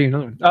actually reading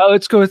another one.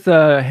 Let's go with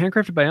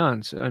Handcrafted by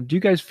Ons. Do you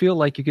guys feel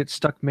like you get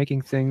stuck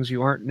making things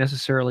you aren't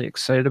necessarily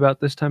excited about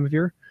this time of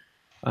year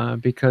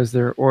because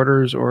their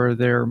orders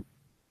are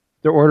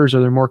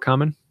more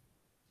common?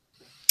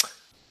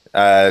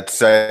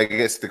 So I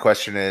guess the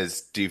question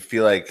is, do you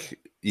feel like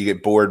you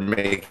get bored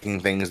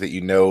making things that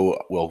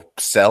will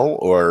sell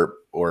or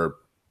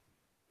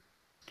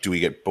do we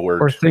get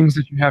bored? Or things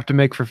that you have to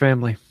make for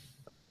family?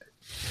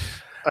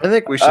 I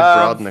think we should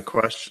broaden the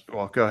question.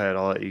 Well, go ahead.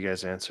 I'll let you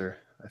guys answer.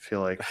 I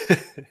feel like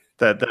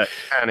that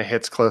kind of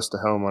hits close to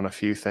home on a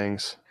few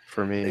things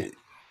for me.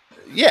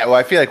 Yeah, well,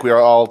 I feel like we are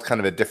all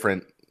kind of a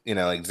different,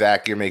 like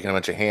Zach, you're making a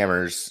bunch of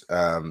hammers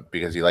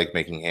because you like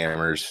making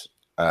hammers,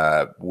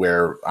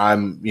 where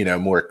I'm,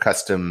 more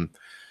custom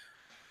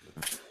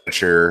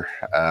furniture.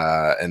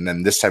 And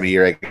then this time of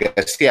year, I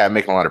guess, I'm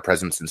making a lot of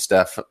presents and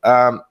stuff.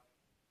 I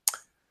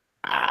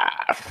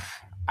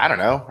don't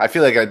know. I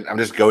feel like I'm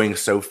just going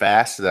so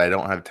fast that I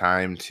don't have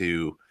time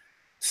to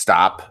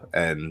stop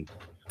and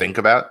think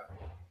about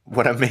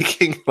what I'm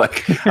making.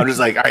 Like I'm just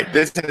like, all right,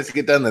 this has to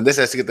get done, then this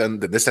has to get done,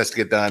 then this has to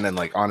get done, and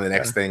like on to the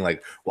next thing.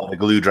 Like while the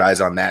glue dries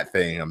on that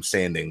thing, I'm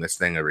sanding this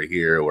thing over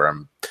here, or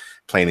I'm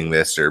planing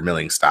this or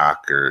milling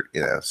stock, or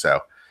So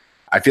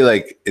I feel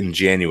like in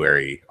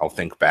January I'll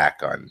think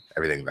back on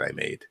everything that I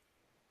made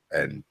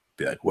and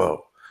be like,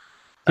 whoa.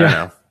 I don't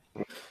know.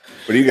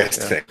 What do you guys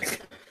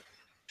think?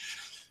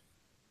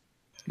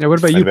 Now, what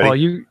about you, Paul? Are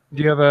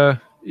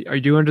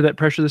you under that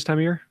pressure this time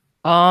of year?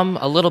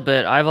 A little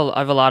bit. I have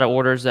a lot of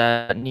orders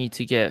that need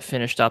to get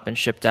finished up and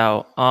shipped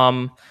out.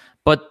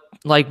 But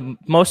like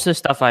most of the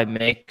stuff I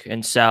make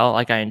and sell,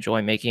 like I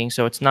enjoy making,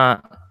 so it's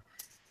not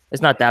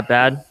that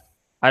bad.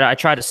 I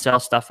try to sell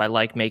stuff I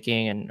like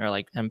making or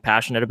like I'm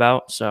passionate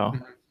about. So,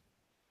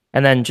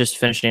 and then just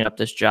finishing up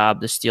this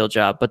job, the steel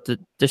job. But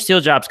the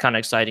steel job's kind of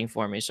exciting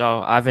for me, so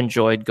I've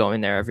enjoyed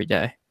going there every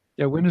day.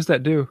 Yeah. When does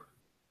that due?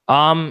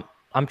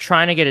 I'm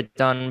trying to get it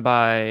done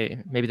by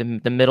maybe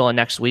the middle of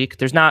next week.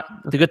 The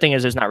good thing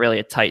is there's not really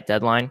a tight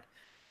deadline.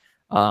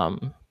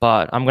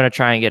 But I'm going to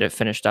try and get it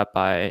finished up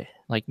by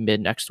like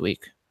mid next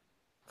week.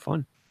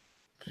 Fun.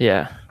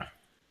 Yeah.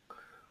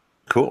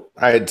 Cool. All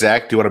right,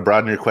 Zach, do you want to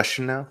broaden your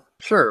question now?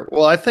 Sure.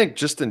 Well, I think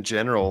just in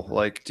general,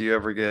 like, do you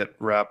ever get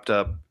wrapped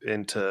up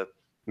into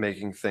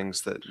making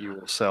things that you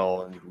will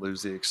sell and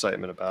lose the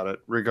excitement about it,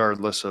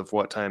 regardless of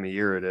what time of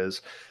year it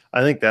is?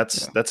 I think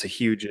that's a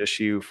huge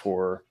issue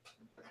for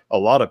a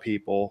lot of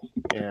people.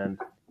 And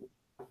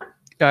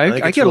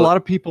I get a lot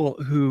of people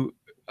who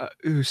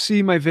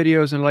see my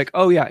videos and are like,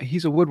 oh yeah,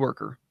 he's a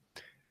woodworker.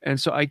 And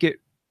so I get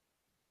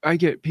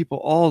people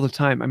all the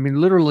time. I mean,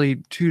 literally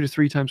 2 to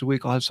 3 times a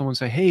week, I'll have someone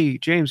say, hey,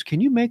 James,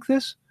 can you make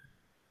this?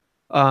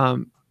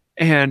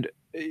 And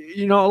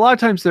a lot of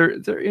times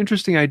they're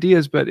interesting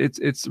ideas, but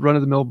it's run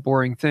of the mill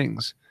boring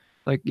things,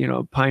 like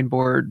pine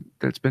board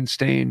that's been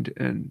stained,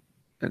 and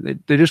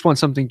they just want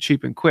something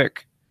cheap and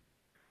quick,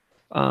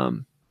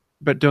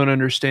 but don't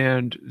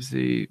understand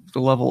the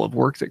level of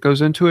work that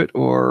goes into it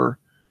or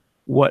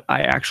what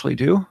I actually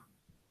do.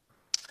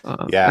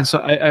 And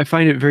so I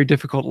find it very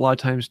difficult a lot of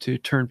times to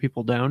turn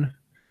people down.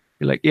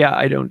 You're like, yeah,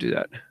 I don't do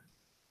that.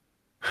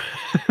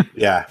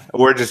 Yeah,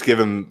 or just give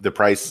them the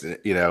price,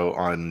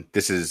 on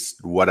this is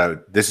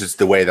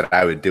the way that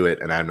I would do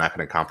it, and I'm not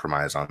going to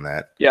compromise on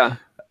that. Yeah,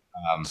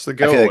 it's the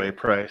go away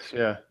price.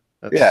 Yeah,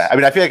 I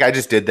mean, I feel like I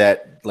just did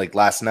that like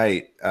last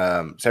night.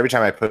 So every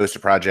time I post a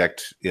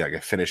project, like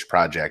a finished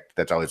project,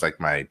 that's always like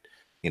my,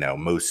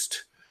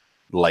 most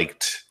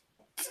liked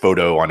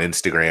photo on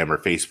Instagram or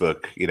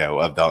Facebook,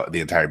 of the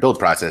entire build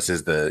process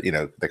is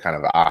the kind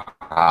of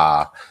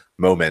aha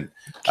moment.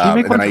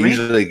 And then I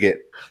usually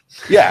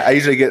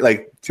get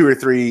like 2 or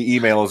 3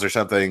 emails or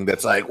something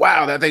that's like,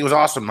 wow, that thing was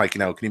awesome. Like,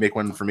 can you make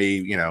one for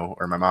me,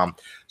 or my mom?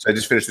 So I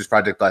just finished this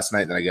project last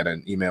night, and I got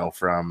an email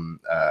from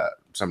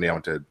somebody I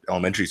went to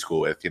elementary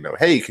school with,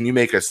 hey, can you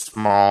make a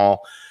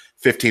small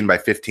 15 by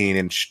 15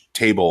 inch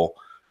table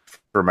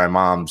for my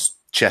mom's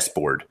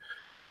chessboard?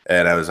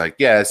 And I was like,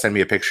 yeah, send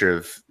me a picture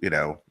of,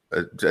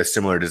 a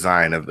similar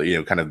design of,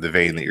 kind of the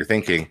vein that you're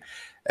thinking.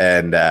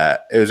 And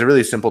it was a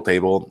really simple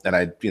table. And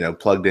I,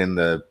 plugged in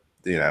the,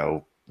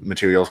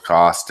 materials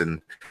cost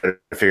and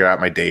figure out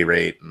my day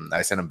rate. And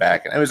I sent them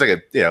back. And it was like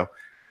a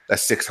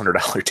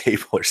 $600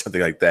 table or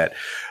something like that.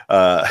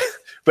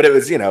 But it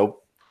was,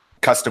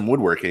 custom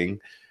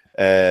woodworking.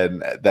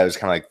 And that was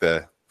kind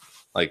of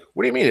like,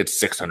 what do you mean it's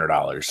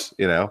 $600?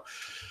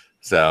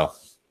 So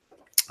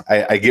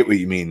I get what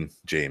you mean,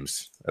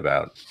 James,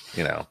 about,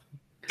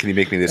 can you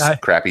make me this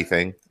crappy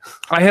thing?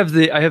 I have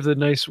the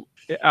nice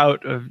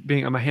out of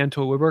I'm a hand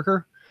tool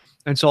woodworker.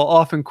 And so I'll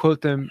often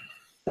quote them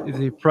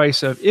the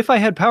price of, if I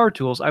had power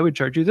tools, I would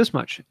charge you this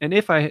much. And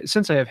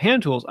since I have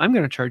hand tools, I'm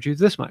going to charge you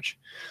this much.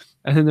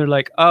 And then they're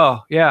like,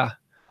 oh yeah.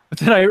 But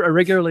then I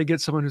regularly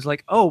get someone who's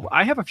like, oh,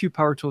 I have a few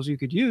power tools you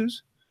could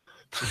use.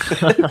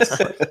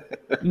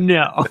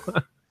 No.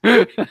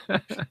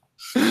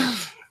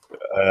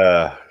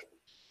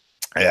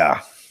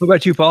 Yeah. What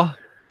about you, Paul?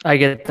 I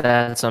get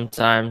that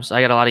sometimes.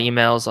 I get a lot of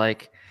emails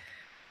like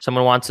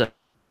someone wants a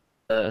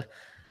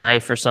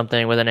knife or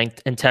something with an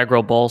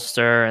integral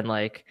bolster, and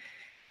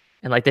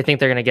they think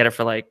they're gonna get it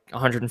for like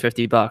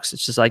 $150.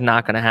 It's just like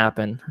not gonna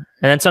happen.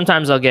 And then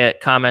sometimes I'll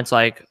get comments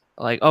like,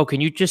 oh, can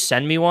you just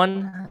send me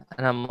one?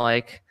 And I'm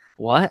like,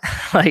 what?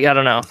 Like, I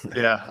don't know.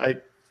 Yeah,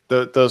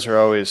 those are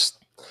always.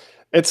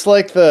 It's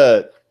like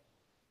like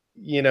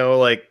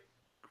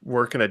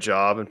working a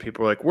job and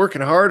people are like,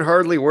 working hard,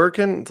 hardly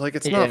working. It's like,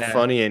 it's not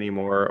funny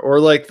anymore.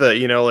 Or like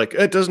like,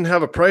 it doesn't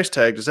have a price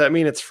tag. Does that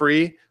mean it's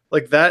free?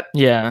 Like that.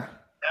 Yeah.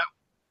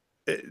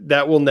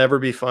 That will never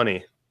be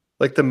funny.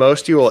 Like the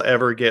most you will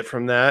ever get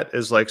from that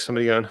is like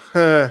somebody going,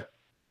 huh,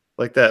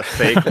 like that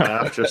fake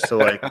laugh just to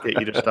like get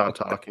you to stop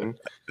talking.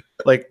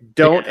 Like,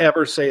 don't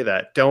ever say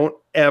that. Don't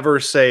ever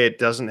say it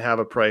doesn't have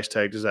a price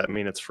tag. Does that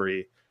mean it's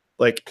free?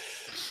 Like,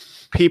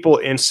 people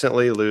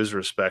instantly lose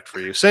respect for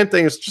you. Same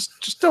thing as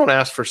just don't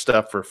ask for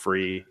stuff for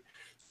free.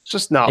 It's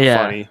just not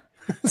funny.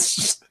 It's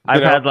just,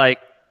 I've had like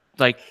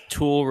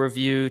tool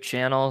review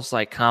channels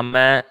like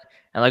comment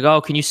and like,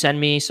 oh, can you send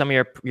me some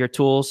of your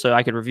tools so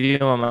I could review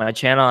them on my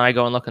channel? And I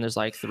go and look and there's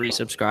like 3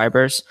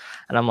 subscribers.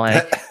 And I'm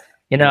like,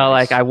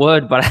 like I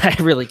would, but I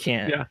really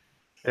can't. Yeah.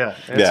 Yeah.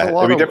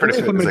 It'd be different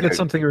if I'm going to get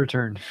something in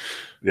return.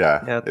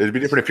 Yeah. It'd be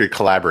different if you're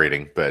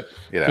collaborating, but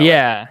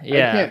Yeah. I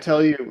can't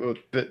tell you,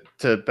 but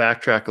to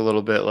backtrack a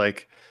little bit,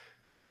 like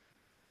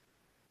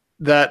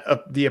that,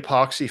 the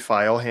epoxy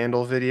file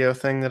handle video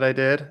thing that I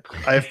did,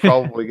 I've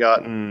probably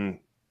gotten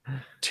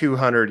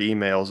 200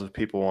 emails of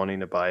people wanting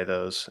to buy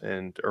those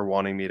or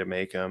wanting me to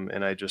make them.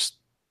 And I just,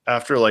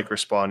 after like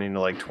responding to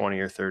like 20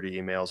 or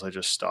 30 emails, I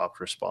just stopped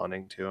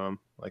responding to them.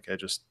 Like I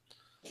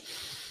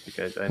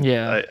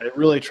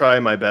really try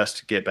my best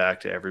to get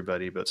back to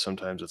everybody, but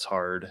sometimes it's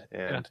hard.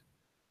 And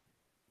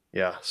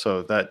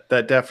so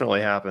that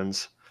definitely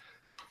happens.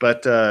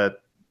 But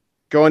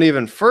going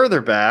even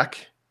further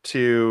back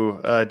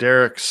to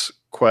Derek's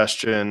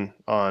question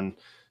on,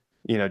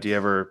 do you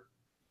ever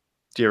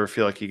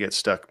feel like you get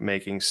stuck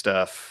making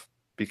stuff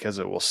because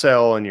it will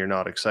sell and you're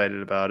not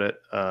excited about it?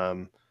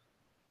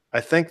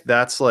 I think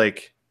that's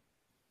like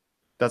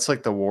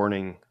the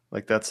warning.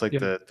 Like that's like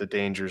the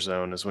danger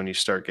zone is when you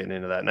start getting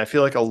into that. And I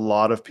feel like a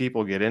lot of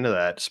people get into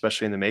that,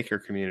 especially in the maker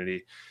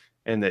community.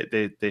 And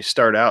they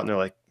start out and they're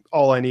like,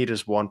 all I need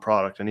is one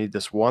product. I need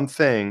this one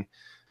thing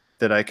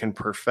that I can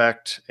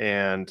perfect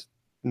and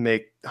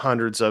make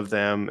hundreds of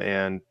them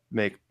and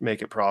make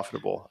it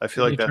profitable. I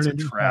feel like that's a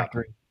trap.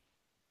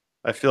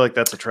 I feel like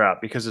that's a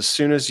trap because as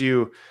soon as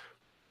you,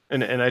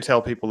 and I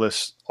tell people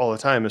this all the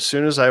time, as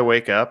soon as I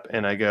wake up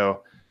and I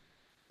go,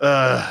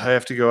 I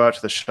have to go out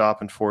to the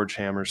shop and forge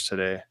hammers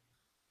today.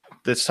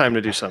 It's time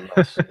to do something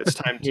else. It's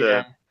time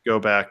to go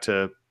back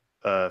to,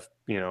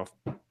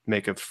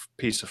 make a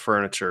piece of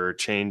furniture or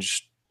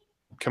change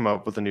come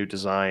up with a new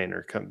design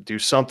or do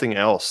something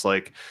else.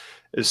 Like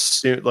as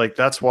soon, like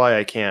that's why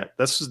I can't.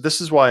 This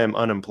is why I'm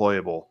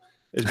unemployable.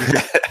 Is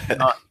because I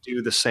cannot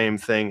do the same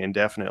thing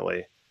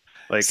indefinitely.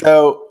 Like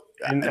So,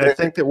 and I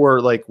think that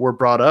we're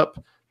brought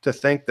up to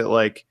think that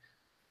like,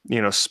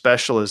 you know,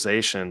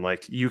 specialization,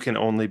 like you can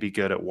only be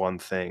good at one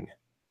thing.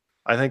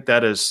 I think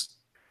that is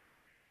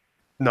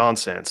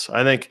nonsense.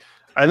 I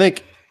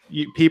think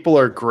people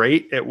are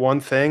great at one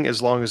thing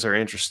as long as they're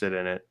interested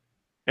in it.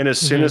 And as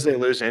soon as they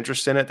lose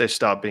interest in it, they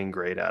stop being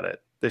great at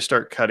it. They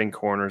start cutting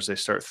corners. They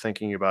start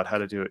thinking about how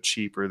to do it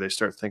cheaper. They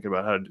start thinking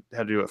about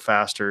how to do it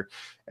faster.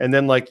 And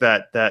then like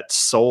that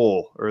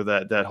soul or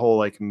that whole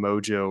like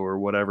mojo or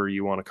whatever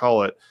you want to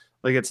call it,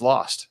 like it's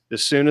lost.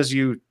 As soon as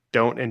you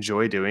don't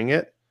enjoy doing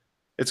it,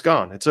 it's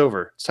gone. It's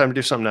over. It's time to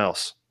do something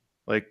else.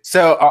 Like,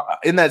 so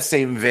in that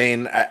same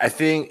vein, I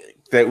think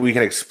that we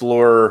can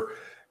explore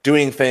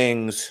doing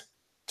things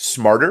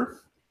smarter.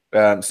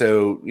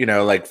 So, you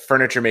know, like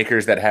furniture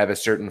makers that have a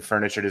certain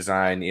furniture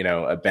design, you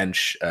know, a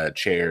bench, a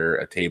chair,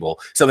 a table,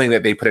 something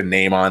that they put a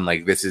name on,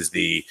 like this is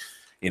the,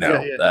 you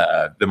know,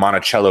 the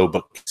Monticello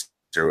book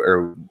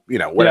or you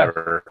know,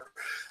 whatever.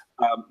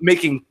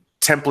 Making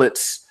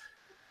templates,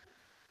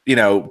 you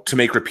know, to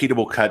make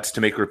repeatable cuts,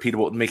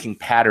 making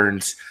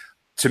patterns,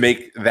 to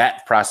make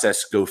that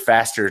process go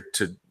faster,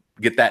 to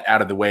get that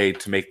out of the way,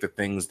 to make the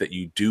things that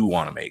you do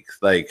want to make,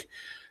 like,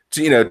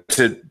 to, you know,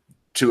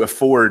 to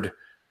afford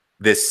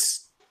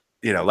this,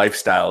 you know,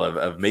 lifestyle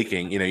of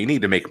making, you know, you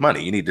need to make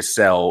money. You need to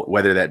sell,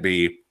 whether that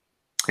be,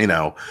 you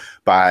know,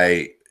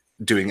 by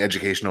doing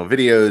educational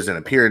videos and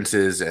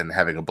appearances and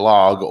having a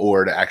blog,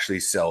 or to actually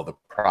sell the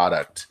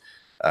product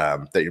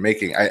that you're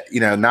making.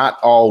 You know, not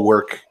all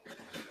work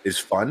is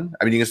fun.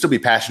 I mean, you can still be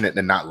passionate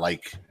and not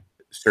like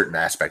certain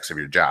aspects of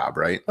your job,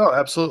 right? oh,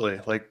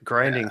 absolutely. Like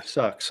grinding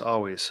sucks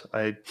always.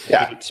 I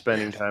hate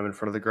spending time in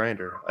front of the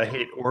grinder. I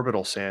hate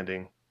orbital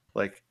sanding.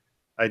 Like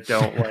I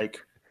don't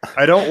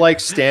like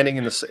standing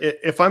in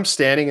if I'm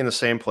standing in the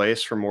same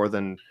place for more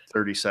than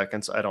 30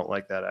 seconds, I don't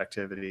like that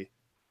activity.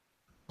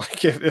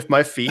 Like if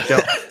my feet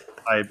don't,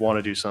 I want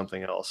to do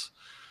something else.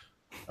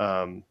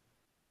 No,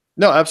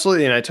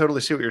 absolutely. And I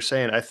totally see what you're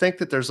saying. I think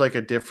that there's like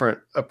a different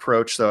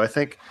approach though. I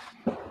think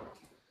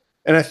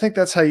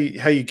that's how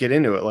you get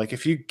into it. Like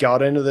if you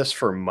got into this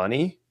for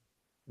money,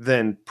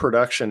 then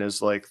production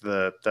is like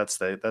that's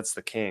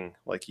the king.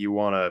 Like you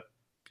want to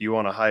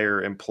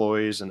hire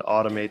employees and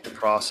automate the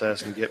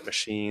process and get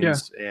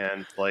machines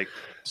and like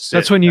sit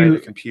that's when behind a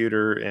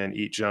computer and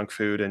eat junk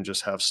food and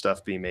just have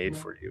stuff be made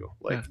for you.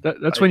 Like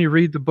that's when you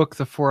read the book,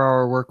 The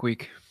 4-Hour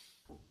Workweek.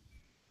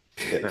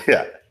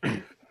 Yeah.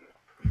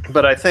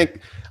 But I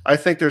think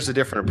there's a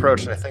different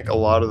approach. And I think a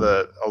lot of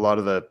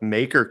the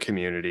maker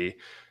community,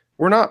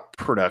 we're not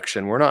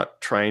production. We're not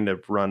trying to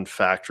run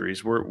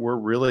factories. We're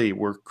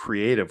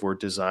creative. We're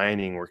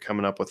designing. We're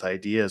coming up with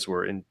ideas.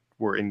 We're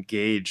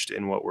engaged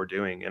in what we're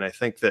doing. And I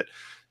think that,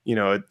 you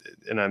know,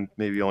 and I'm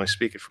maybe only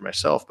speaking for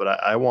myself, but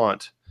I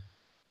want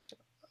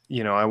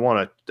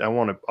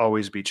to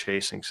always be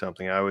chasing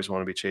something. I always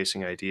want to be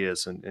chasing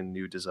ideas and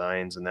new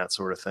designs and that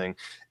sort of thing.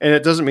 And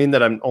it doesn't mean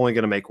that I'm only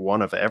going to make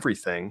one of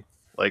everything.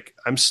 Like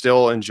I'm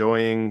still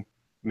enjoying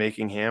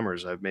making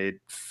hammers. I've made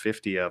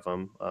 50 of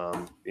them.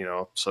 You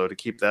know, so to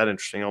keep that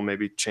interesting, I'll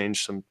maybe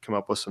come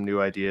up with some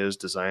new ideas,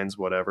 designs,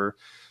 whatever.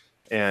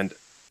 And,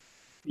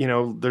 you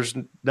know, there's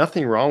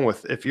nothing wrong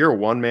with, if you're a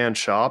one-man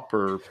shop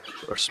or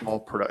a small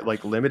product,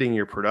 like limiting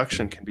your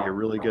production can be a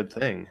really good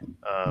thing.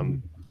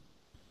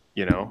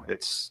 You know,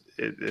 it's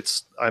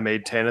I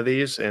made 10 of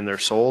these and they're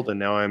sold, and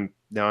now I'm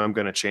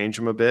going to change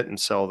them a bit and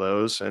sell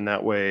those. And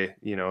that way,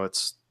 you know,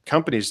 it's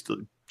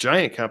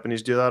giant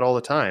companies do that all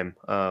the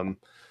time.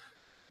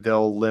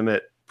 They'll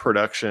limit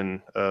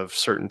production of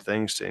certain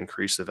things to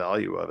increase the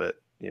value of it.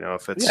 You know,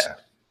 if it's,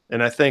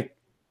 and I think,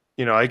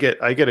 you know, I get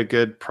a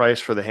good price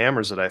for the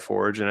hammers that I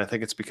forge. And I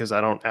think it's because I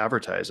don't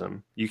advertise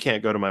them. You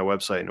can't go to my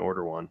website and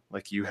order one.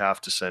 Like you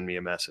have to send me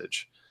a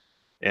message,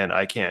 and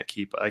I can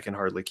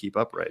hardly keep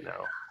up right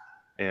now.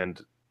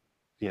 And,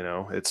 you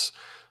know,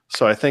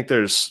 so I think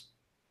there's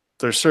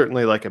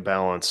certainly like a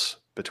balance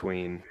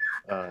between,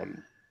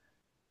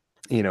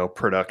 you know,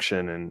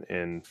 production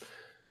and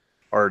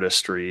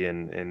artistry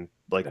and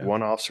like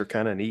one-offs are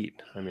kind of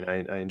neat. I mean,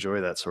 I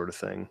enjoy that sort of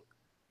thing.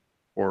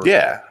 Or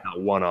not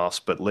one-offs,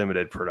 but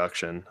limited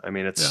production. I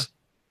mean,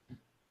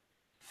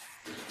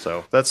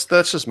 so that's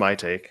just my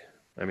take.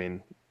 I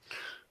mean,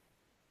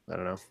 I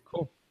don't know.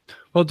 Cool.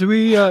 Well, do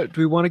we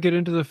want to get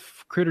into the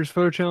Creators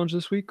Photo Challenge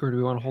this week, or do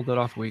we want to hold that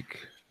off a week?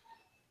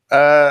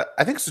 I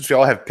think since we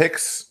all have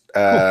picks,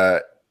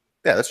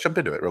 let's jump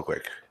into it real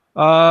quick.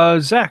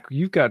 Zach,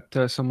 you've got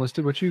some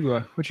listed. What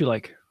you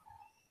like?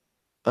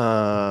 Hold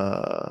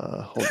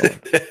on.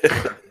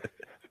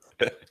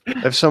 I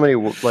have so many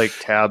like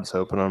tabs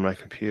open on my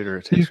computer.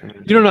 It takes me.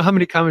 You don't know how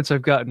many comments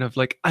I've gotten of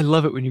like, I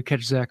love it when you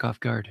catch Zach off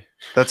guard.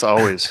 That's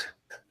always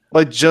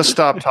Well, I just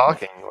stopped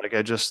talking. Like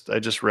I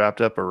just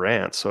wrapped up a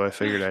rant, so I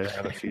figured I'd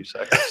have a few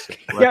seconds. To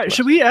Yeah,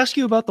 should we ask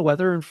you about the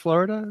weather in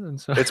Florida? And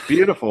so It's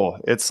beautiful.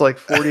 It's like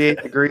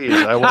 48 degrees.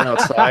 I went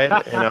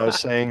outside and I was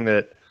saying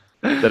that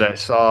I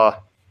saw,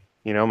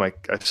 I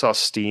saw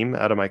steam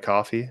out of my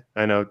coffee.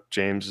 I know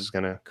James is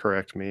going to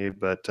correct me,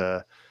 but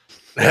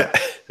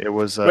it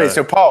was. Wait,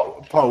 so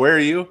Paul, where are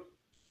you?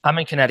 I'm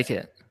in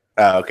Connecticut.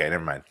 Oh, okay,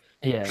 never mind.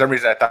 Yeah. For some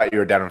reason, I thought you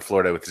were down in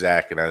Florida with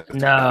Zach. And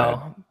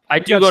No, I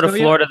do go to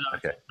Florida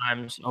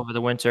times over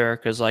the winter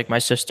because like my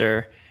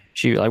sister,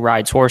 she like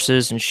rides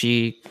horses and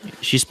she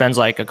spends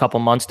like a couple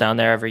months down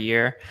there every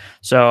year.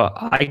 So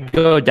I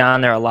go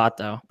down there a lot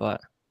though. But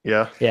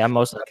yeah, I'm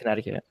mostly in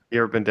Connecticut. You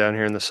ever been down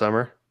here in the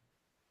summer?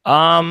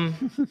 Kind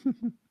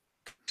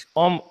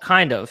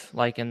of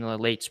like in the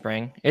late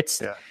spring.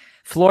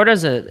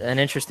 Florida's an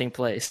interesting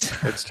place.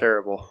 It's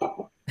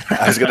terrible.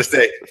 I was gonna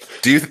say,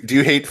 do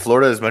you hate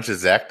Florida as much as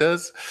Zach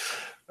does?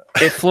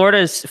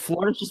 Florida's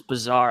just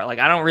bizarre. Like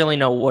I don't really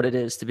know what it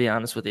is, to be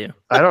honest with you.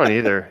 I don't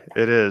either.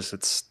 It is.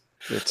 It's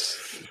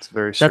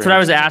very strange. That's what I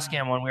was asking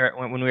him when we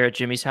were at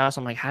Jimmy's house.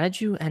 I'm like, how did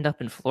you end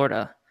up in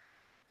Florida?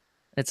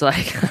 It's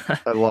like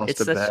I lost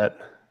a bet.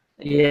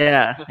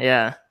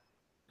 Yeah.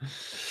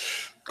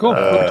 Cool.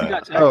 What you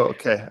got, Zach?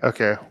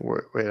 Okay.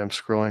 Wait, I'm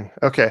scrolling.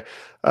 Okay.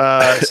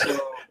 So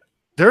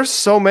there's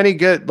so many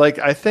good. Like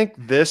I think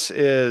this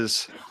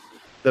is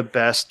the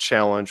best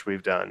challenge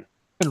we've done.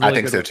 Really I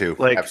think so too.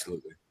 Like,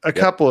 absolutely. A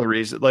couple of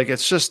reasons. Like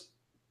it's just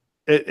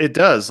it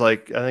does.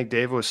 Like I think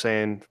Dave was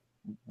saying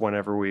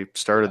whenever we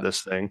started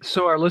this thing.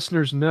 So our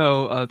listeners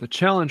know the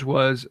challenge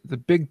was the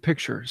big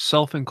picture,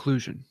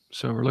 self-inclusion.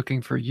 So we're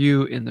looking for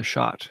you in the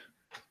shot.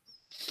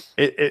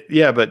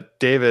 Yeah, but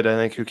David, I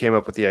think, who came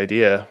up with the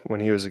idea when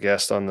he was a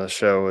guest on the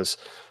show, was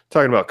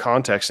talking about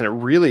context, and it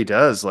really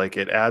does. Like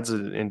it adds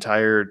an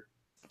entire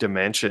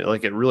dimension.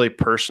 Like it really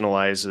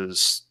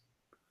personalizes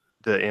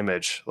the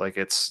image. Like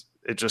it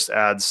just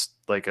adds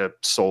like a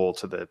soul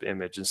to the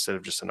image instead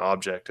of just an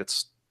object.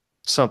 It's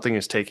something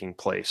is taking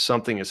place,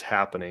 something is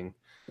happening.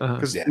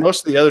 Because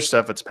most of the other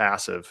stuff, it's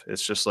passive.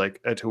 It's just like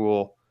a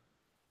tool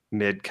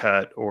mid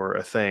cut or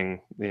a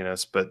thing,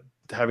 but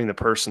having the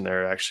person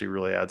there actually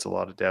really adds a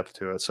lot of depth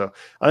to it. So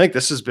I think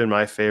this has been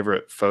my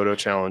favorite photo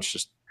challenge,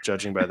 just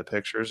judging by the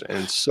pictures.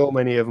 And so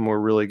many of them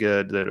were really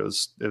good that it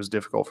was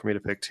difficult for me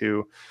to pick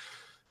two.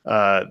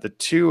 The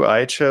two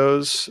I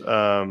chose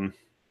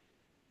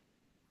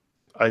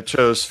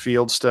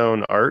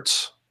Fieldstone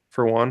Arts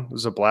for one. It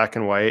was a black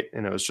and white,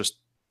 and it was just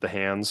the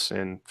hands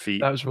and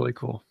feet. That was really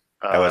cool.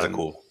 That wasn't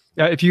cool.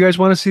 Yeah, if you guys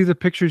want to see the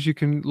pictures, you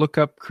can look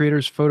up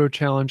Creators Photo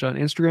Challenge on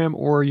Instagram,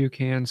 or you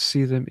can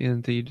see them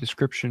in the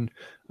description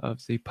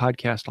of the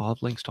podcast. I'll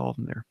have links to all of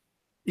them there.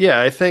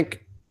 Yeah, I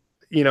think,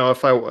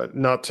 if I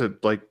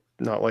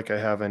not like I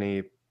have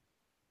any,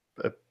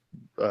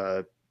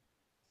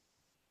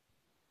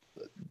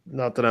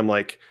 not that I'm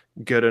like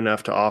good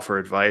enough to offer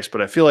advice,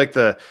 but I feel like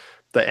the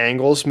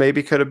angles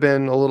maybe could have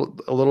been a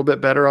little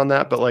bit better on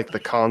that, but like the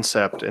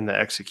concept and the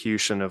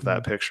execution of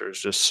that picture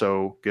is just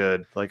so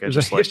good. Like there's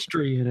a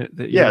history in it.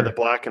 The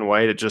black and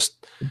white, it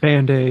just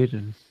Band-Aid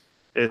and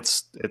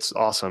it's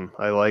awesome.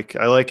 I like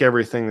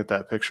everything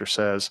that picture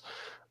says.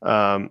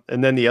 And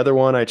then the other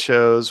one I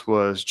chose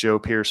was Joe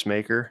Pierce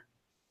Maker,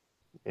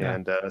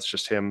 and it's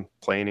just him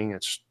planing.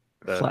 It's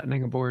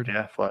flattening a board.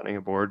 Yeah, flattening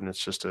a board, and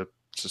it's just a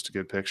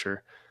good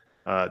picture.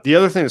 The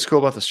other thing that's cool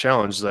about this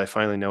challenge is I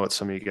finally know what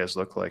some of you guys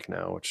look like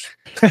now, which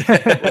will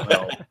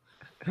help.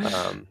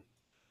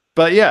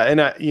 But yeah, and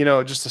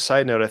just a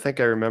side note, I think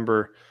I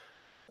remember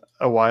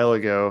a while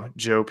ago,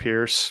 Joe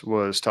Pierce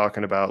was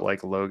talking about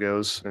like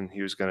logos, and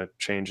he was going to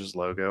change his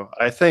logo.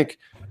 I think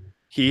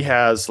he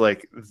has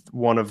like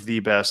one of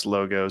the best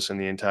logos in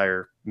the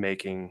entire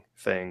making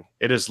thing.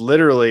 It is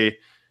literally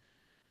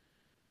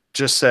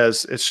just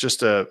says, it's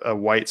just a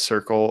white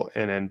circle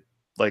and then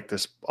like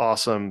this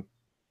awesome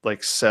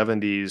like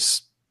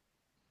 70s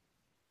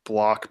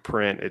block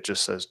print. It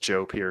just says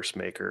Joe Pierce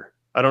Maker.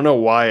 I don't know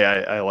why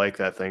I like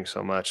that thing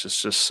so much.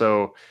 It's just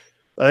so,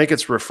 I think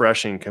it's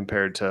refreshing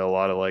compared to a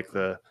lot of like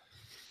the,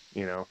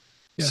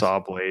 saw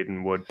blade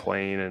and wood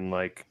plane and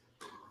like,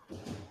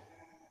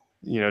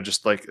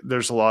 just like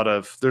there's a lot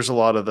of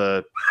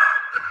the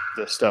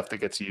stuff that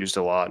gets used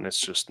a lot, and it's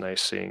just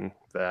nice seeing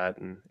that.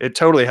 And it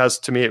totally has,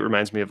 to me, it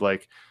reminds me of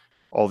like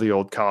all the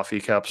old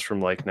coffee cups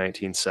from like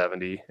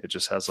 1970. It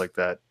just has like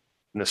that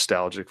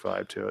nostalgic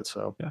vibe to it.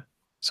 So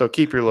so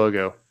keep your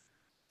logo,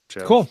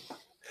 Joe. Cool.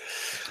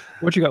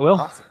 What you got,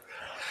 Will?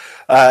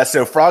 Awesome.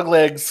 So Frog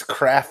Legs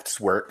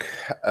Craftworks.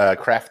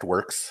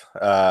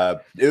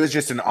 It was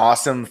just an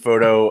awesome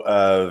photo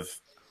of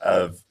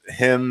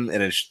him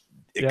in an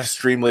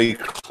extremely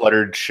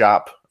cluttered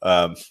shop.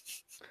 I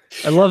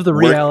love the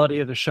reality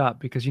of the shop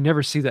because you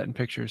never see that in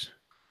pictures.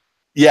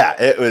 Yeah,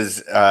 it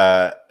was.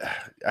 I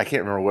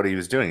can't remember what he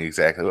was doing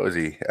exactly. What was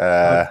he?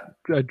 A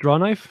draw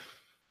knife.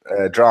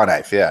 Draw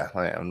knife. Yeah,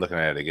 I'm looking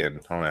at it again.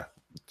 I want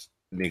to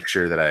make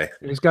sure that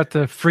He's got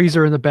the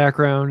freezer in the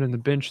background and the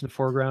bench in the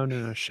foreground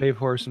and a shave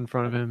horse in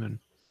front of him, and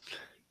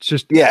It's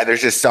just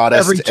there's just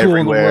sawdust every tool in the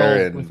everywhere,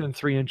 world and within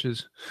 3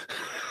 inches.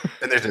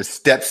 and there's a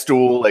step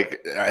stool like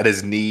at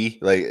his knee.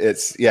 Like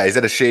he's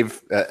at a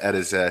shave at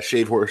his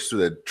shave horse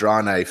with a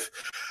draw knife,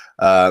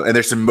 and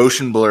there's some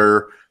motion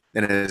blur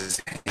in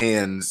his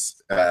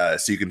hands, so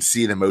you can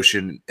see the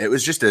motion. It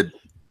was just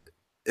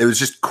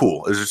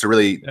cool. It was just a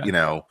really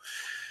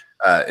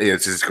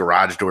it's his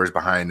garage doors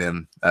behind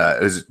him.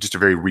 It was just a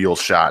very real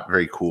shot,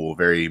 very cool,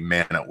 very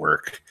man at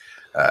work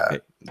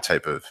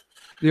type of.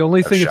 The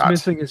only thing shot. it's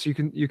missing is you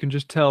can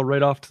just tell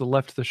right off to the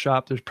left of the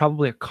shop. There's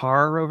probably a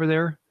car over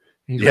there.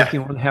 And he's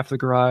working on half the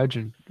garage,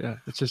 and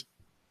it's just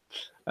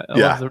I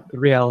love the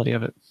reality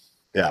of it.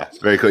 Yeah, it's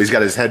very cool. He's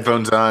got his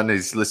headphones on.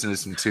 He's listening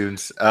to some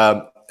tunes.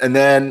 And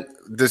then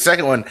the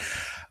second one,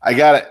 I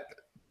got it.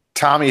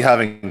 Tommy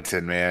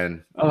Hovington,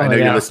 man. I know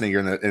you're listening.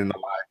 You're in the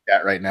live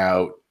chat right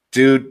now.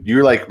 Dude,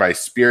 you're like my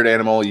spirit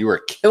animal. You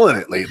are killing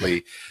it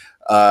lately.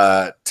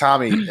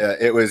 Tommy,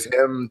 it was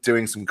him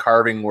doing some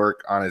carving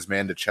work on his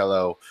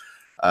Mandocello.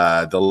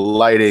 The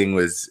lighting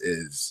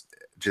is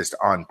just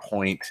on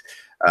point.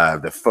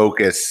 The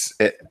focus,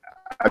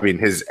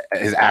 his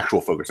actual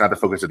focus, not the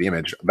focus of the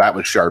image, that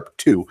was sharp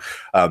too.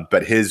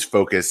 But his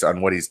focus on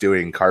what he's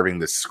doing, carving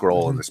this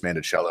scroll and this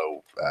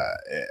Mandocello,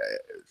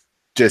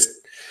 just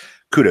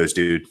kudos,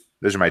 dude.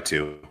 Those are my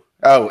two.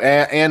 Oh,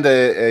 and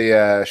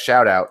a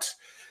shout out.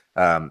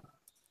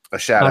 A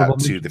shout out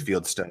to the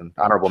Fieldstone,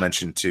 honorable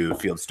mention to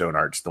Fieldstone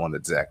Arts, the one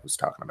that Zach was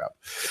talking about.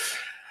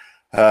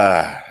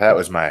 That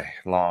was my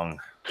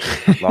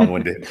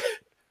long-winded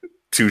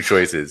two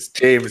choices.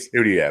 James,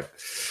 who do you have?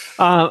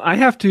 I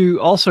have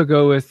to also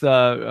go with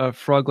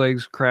Frog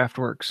Legs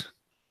Craftworks.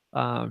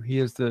 He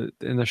is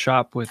in the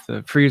shop with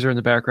the freezer in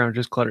the background,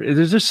 just cluttered.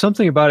 There's just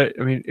something about it.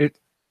 I mean,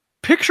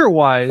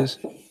 picture-wise,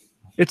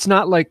 it's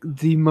not like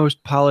the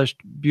most polished,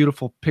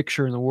 beautiful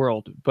picture in the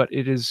world, but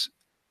it is.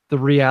 The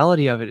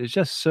reality of it is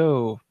just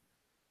so.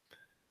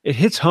 It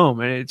hits home,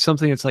 and it's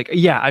something that's like,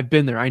 yeah, I've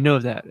been there. I know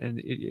that, and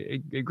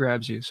it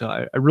grabs you. So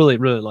I really,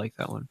 really like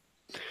that one.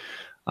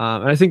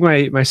 And I think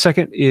my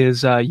second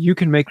is You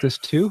Can Make This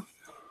Too.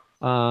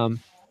 What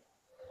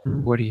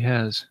he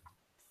has.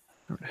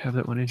 I don't have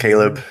that one in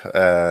Caleb.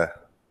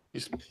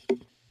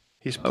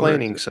 He's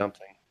planning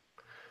something.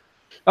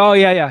 Oh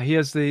yeah. He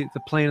has the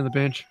plane on the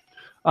bench.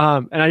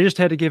 And I just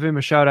had to give him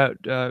a shout out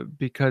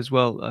because,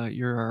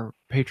 you're our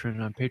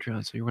patron on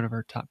Patreon, so you're one of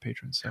our top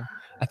patrons. So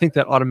I think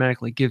that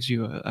automatically gives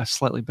you a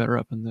slightly better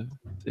up in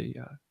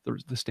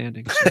the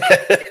standings.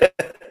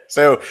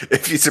 So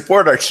if you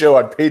support our show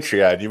on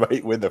Patreon, you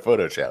might win the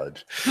photo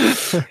challenge.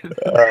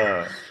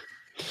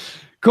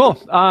 Cool.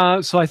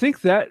 So I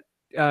think that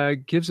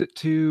gives it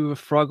to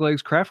Frog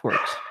Legs Craftworks.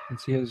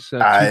 Since he has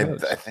I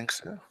think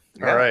so.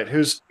 Yeah. All right,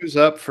 who's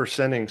up for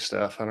sending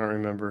stuff? I don't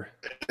remember.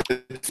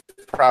 It's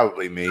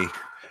probably me.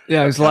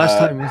 Yeah, it was last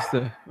time.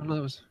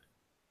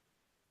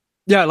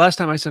 Last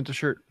time I sent a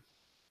shirt.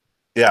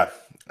 Yeah.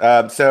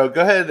 So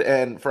go ahead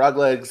and Frog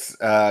Legs,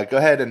 go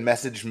ahead and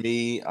message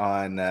me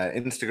on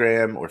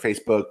Instagram or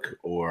Facebook,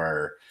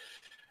 or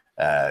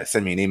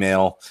send me an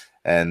email,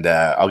 and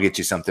I'll get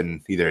you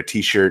something, either a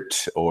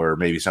T-shirt or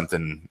maybe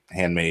something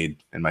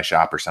handmade in my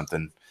shop or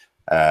something.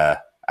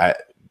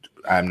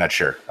 I'm not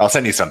sure. I'll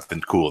send you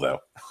something cool though.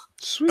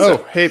 Sweet.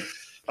 Oh, hey,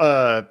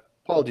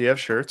 Paul, do you have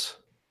shirts?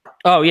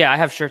 Oh yeah, I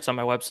have shirts on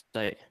my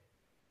website.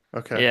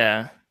 Okay.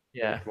 Yeah.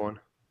 One.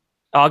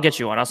 I'll get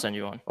you one. I'll send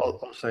you one.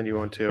 I'll send you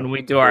one too. When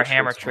we do our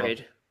hammer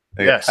trade.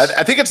 Yes.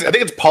 I think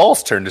it's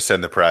Paul's turn to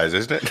send the prize,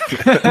 isn't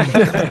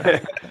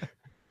it?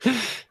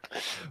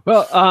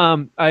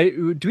 Well,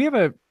 do we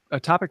have a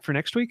topic for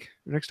next week?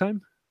 Next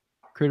time?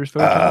 Creators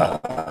Photo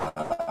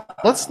Challenge?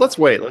 Let's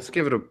wait. Let's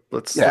give it a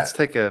let's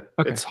take a.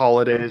 Okay. It's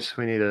holidays.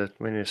 We need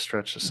to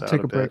stretch this out.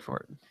 Take a bit. break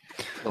for it.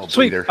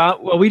 Sweet.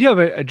 Well, we do have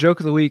a joke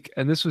of the week,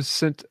 and this was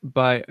sent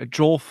by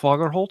Joel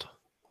Fagerholt.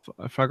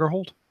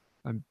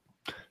 I'm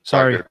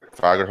sorry.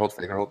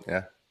 Fagerholt.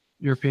 Yeah.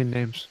 European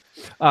names.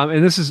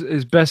 And this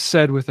is best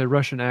said with a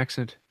Russian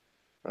accent.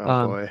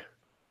 Oh boy.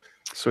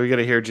 So we got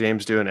to hear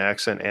James do an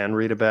accent and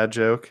read a bad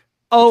joke.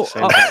 How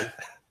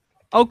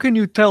can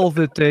you tell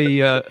that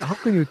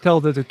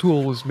the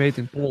tool was made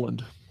in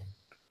Poland?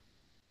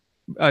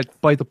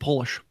 By the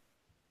Polish.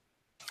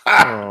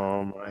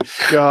 Oh my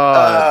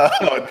god!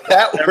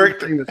 That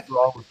worked. Everything that's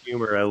wrong with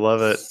humor, I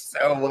love it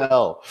so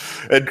well.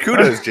 And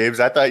kudos, James.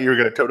 I thought you were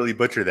going to totally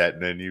butcher that,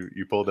 and then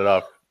you pulled it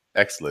off.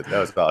 Excellent. That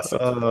was awesome.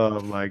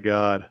 Oh my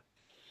god!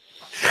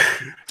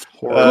 If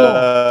you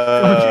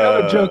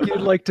have a joke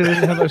you'd like to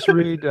have us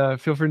read,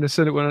 feel free to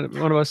send it one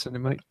of us, and it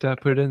might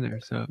put it in there.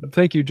 So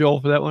thank you,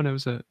 Joel, for that one. It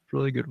was a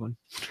really good one.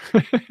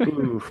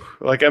 Ooh,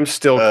 like I'm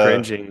still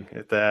cringing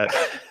at that.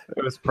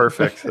 It was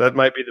perfect. That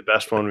might be the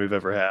best one we've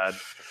ever had.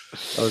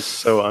 I was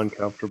so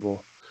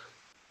uncomfortable.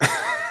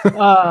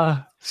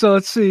 So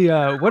let's see.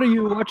 What are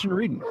you watching and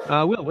reading?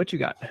 Will, what you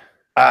got?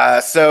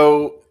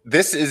 So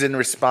this is in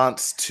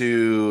response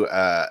to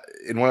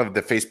in one of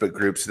the Facebook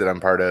groups that I'm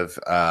part of.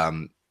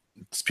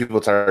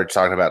 People started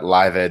talking about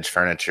Live Edge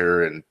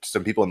furniture, and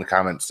some people in the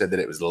comments said that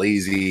it was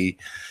lazy.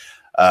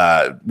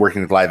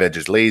 Working with Live Edge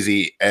is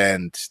lazy,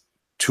 and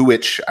to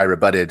which I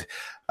rebutted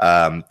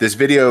this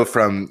video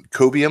from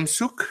Kobium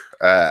Suk.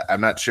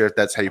 I'm not sure if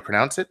that's how you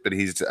pronounce it, but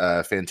he's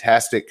a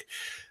fantastic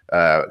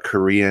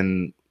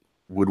Korean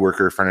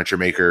woodworker, furniture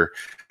maker,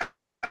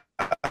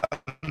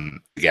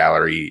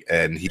 gallery,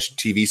 and he's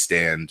TV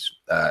stand,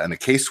 and the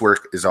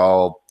casework is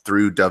all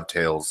through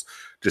dovetails,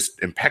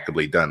 just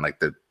impeccably done, like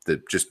the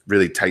just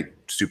really tight,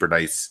 super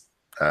nice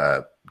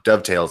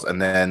dovetails.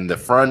 And then the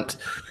front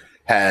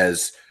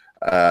has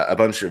a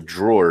bunch of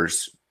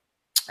drawers,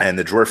 and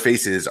the drawer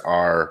faces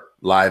are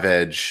live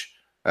edge,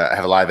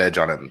 have a live edge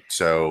on them.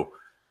 So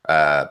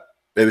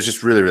it was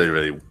just really, really,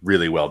 really,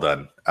 really well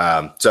done.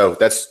 So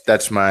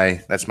that's my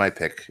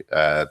pick.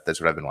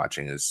 That's what I've been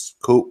watching is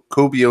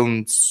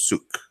Kobyung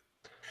Suk.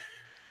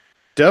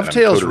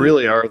 Dovetails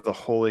really are the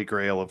holy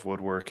grail of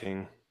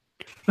woodworking.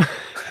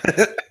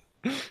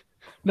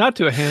 Not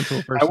to a handful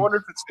of persons. I wonder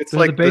if it's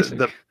like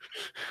the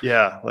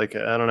yeah, like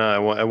I don't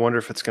know. I wonder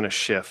if it's going to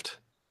shift.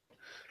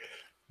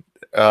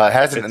 It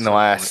hasn't in the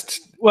last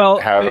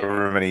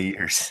however many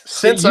years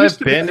since I've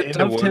been into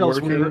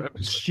dovetails woodworking. were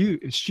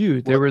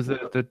eschewed. They were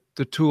the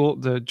tool,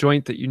 the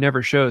joint that you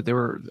never showed. They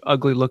were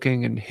ugly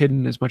looking and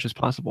hidden as much as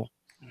possible.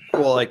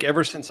 Well, like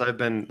ever since I've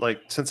been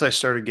since I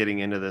started getting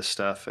into this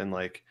stuff, and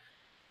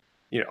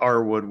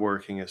our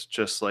woodworking is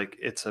just like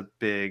it's a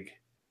big.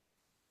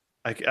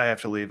 I have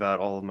to leave out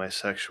all of my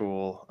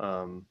sexual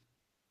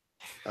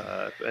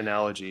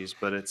analogies,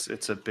 but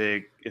it's a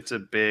big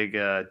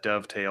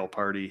dovetail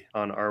party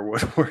on our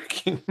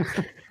woodworking.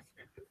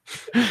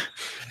 Not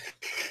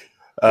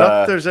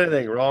that there's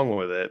anything wrong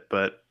with it,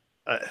 but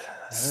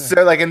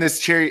so like in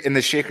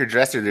the shaker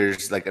dresser,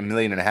 there's like 1.5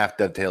 million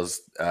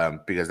dovetails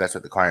because that's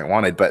what the client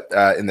wanted. But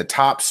in the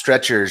top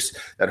stretchers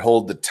that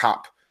hold the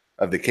top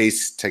of the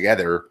case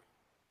together,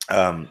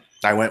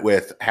 I went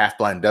with half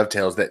blind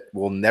dovetails that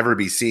will never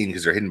be seen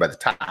because they're hidden by the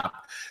top,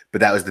 but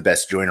that was the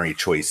best joinery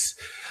choice.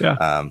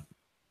 Yeah.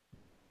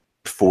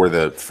 For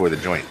the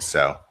joints.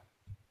 So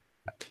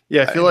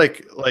yeah, I feel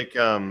like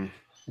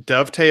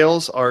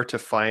dovetails are to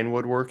fine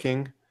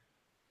woodworking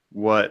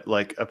what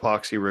like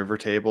epoxy river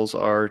tables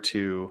are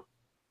to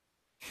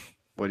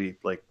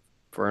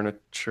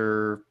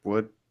furniture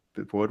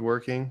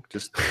woodworking,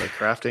 just like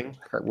crafting,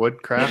 wood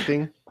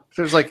crafting.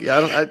 There's like they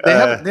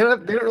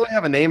don't really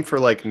have a name for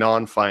like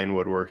non-fine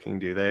woodworking,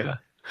 do they? Yeah.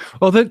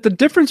 Well, the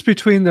difference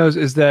between those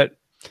is that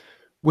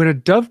when a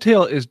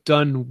dovetail is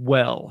done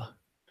well,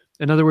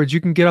 in other words,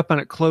 you can get up on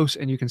it close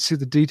and you can see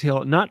the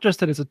detail, not just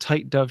that it's a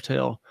tight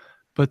dovetail,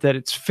 but that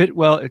it's fit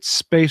well, it's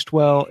spaced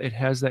well, it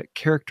has that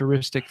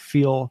characteristic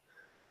feel.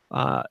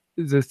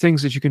 The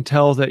things that you can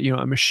tell that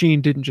a machine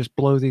didn't just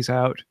blow these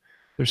out.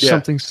 There's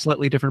something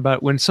slightly different about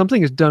it. When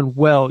something is done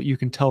well, you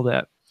can tell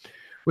that.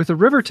 With a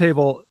river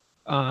table,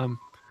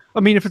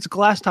 if it's a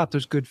glass top,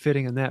 there's good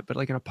fitting in that. But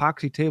like an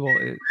epoxy table,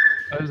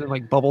 other than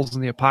like bubbles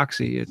in the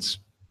epoxy, it's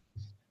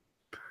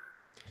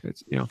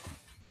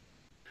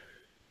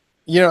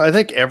I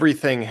think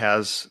everything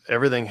has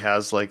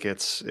like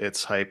its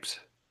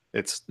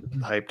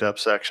hyped up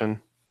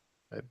section,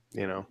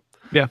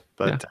 Yeah.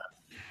 But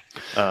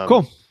yeah.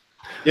 Cool.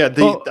 Yeah.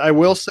 I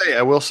will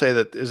say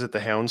that is it the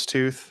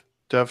houndstooth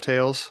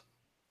dovetails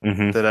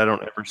that I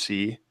don't ever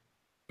see,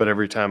 but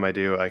every time I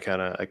do, I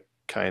kind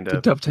of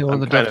the dovetail in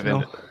the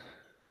dovetail.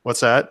 What's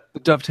that? The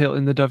dovetail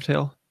in the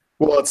dovetail.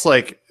 Well, it's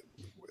like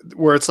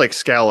where it's like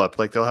scallop,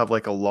 like they'll have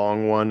like a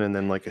long one and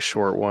then like a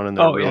short one, and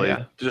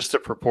they're just the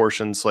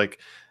proportions. Like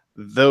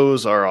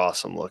those are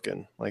awesome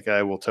looking. Like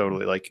I will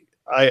totally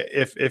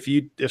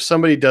if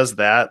somebody does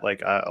that,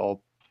 like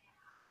I'll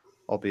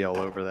be all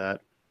over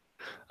that.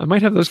 I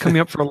might have those coming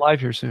up for a live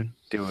here soon.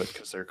 Do it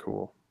because they're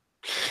cool.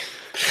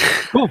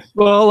 Cool.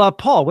 Well,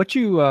 Paul, what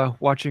you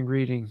watching,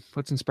 reading?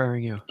 What's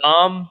inspiring you?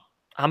 I'm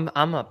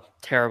a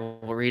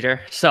terrible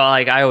reader, so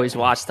like I always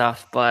watch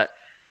stuff, but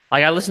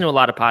like I listen to a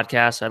lot of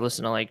podcasts. I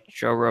listen to like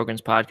Joe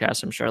Rogan's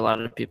podcast. I'm sure a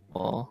lot of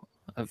people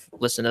have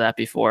listened to that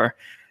before,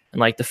 and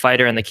like the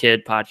Fighter and the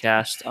Kid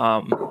podcast.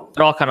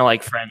 They're all kind of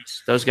like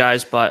friends, those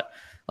guys. But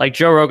like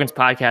Joe Rogan's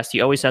podcast,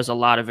 he always has a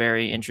lot of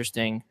very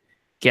interesting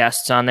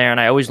guests on there, and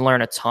I always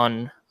learn a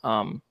ton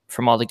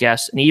from all the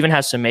guests. And he even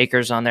has some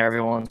makers on there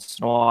every once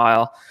in a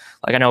while.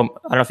 Like I don't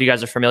know if you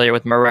guys are familiar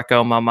with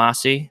Mareko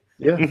Mamasi.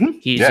 Yeah,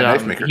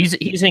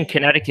 he's in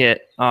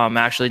Connecticut,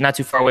 actually not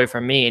too far away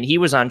from me, and he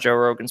was on Joe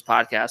Rogan's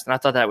podcast, and I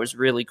thought that was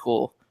really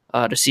cool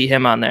to see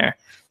him on there.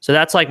 So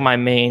that's like my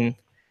main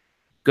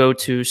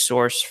go-to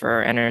source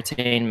for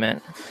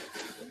entertainment.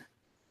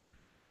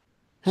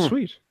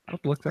 Sweet, I'll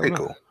look that Very up.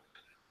 cool.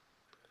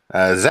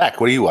 Zach,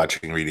 what are you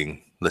watching,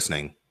 reading,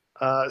 listening?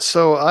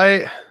 So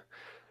I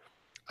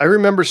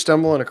remember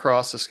stumbling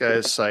across this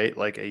guy's site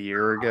like a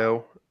year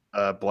ago,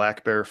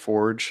 Black Bear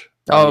Forge.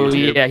 Oh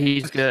yeah,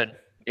 he's good.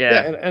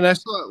 Yeah, and I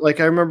saw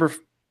I remember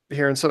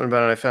hearing something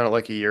about it. I found it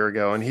like a year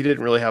ago, and he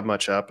didn't really have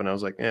much up, and I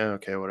was like, yeah,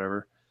 okay,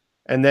 whatever.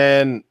 And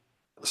then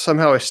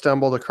somehow I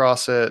stumbled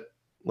across it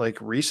like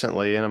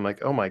recently, and I'm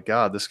like, oh my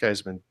god, this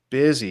guy's been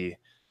busy.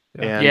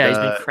 And he's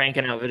been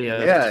cranking out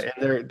videos. Yeah,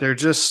 and they're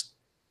just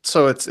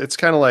so it's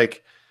kind of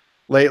like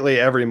lately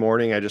every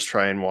morning I just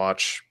try and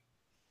watch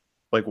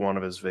like one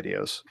of his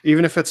videos,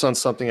 even if it's on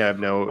something I have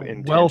no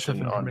wealth of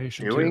intention on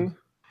information, doing, too.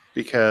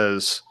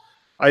 because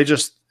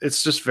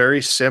it's just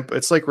very simple.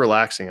 It's like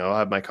relaxing. I'll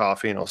have my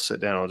coffee and I'll sit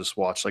down. I'll just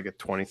watch like a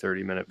 20,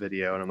 30-minute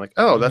video. And I'm like,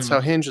 oh, that's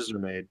how hinges are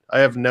made.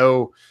 I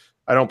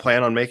don't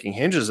plan on making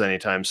hinges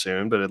anytime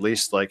soon, but at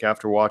least like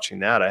after watching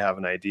that, I have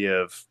an idea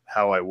of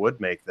how I would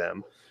make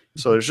them.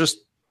 So there's just,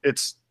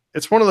 it's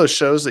one of those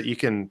shows that you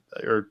can,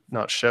 or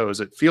not shows,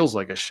 it feels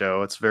like a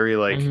show. It's very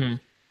like,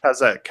 has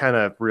that kind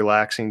of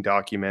relaxing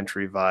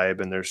documentary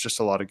vibe, and there's just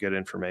a lot of good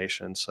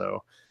information.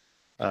 So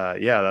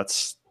yeah,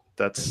 that's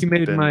He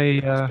made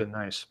it's been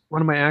nice.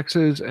 one of my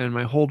axes and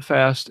my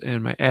holdfast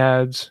and my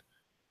ads.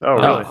 Oh,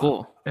 really?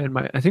 Cool. And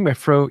I think my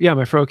fro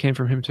came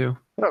from him too.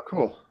 Oh,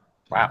 cool.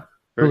 Wow.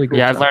 Very Really cool.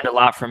 Yeah, I've learned a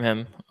lot from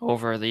him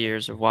over the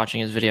years of watching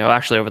his video.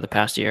 Actually, over the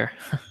past year.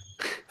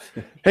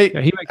 Hey,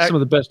 Yeah, he makes some of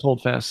the best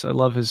holdfasts. I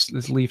love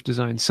his leaf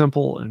design,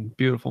 simple and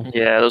beautiful.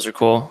 Yeah, those are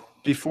cool.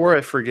 before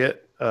I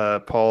forget,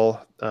 Paul,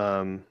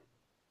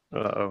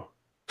 uh-oh.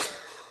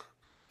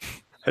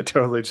 I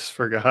totally just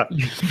forgot.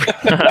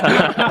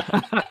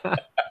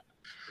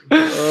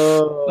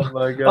 Oh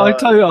my god! I'll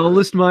tell you. I'll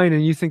list mine,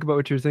 and you think about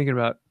what you're thinking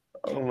about.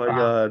 Oh my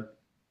god!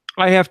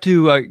 I have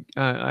to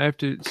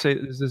say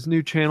there's this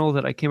new channel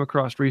that I came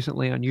across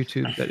recently on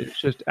YouTube that is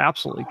just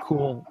absolutely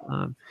cool.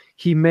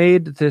 He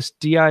made this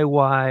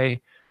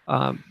DIY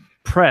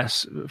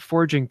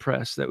forging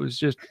press that was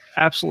just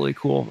absolutely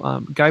cool.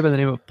 A guy by the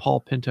name of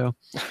Paul Pinto.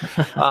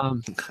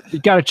 You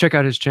got to check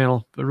out his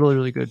channel, but really,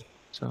 really good.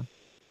 So,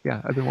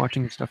 yeah, I've been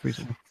watching his stuff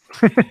recently.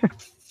 Do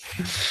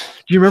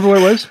you remember what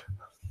it was?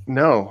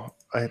 No,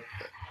 I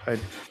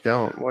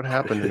don't. What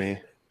happened to me?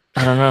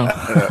 I don't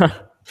know.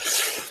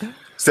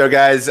 So,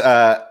 guys,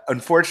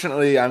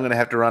 unfortunately, I'm going to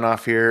have to run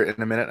off here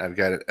in a minute. I've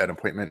got an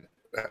appointment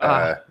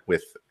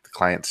with the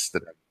clients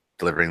that I'm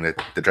delivering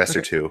the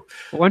dresser to.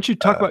 Well, why don't you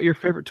talk about your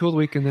favorite tool of the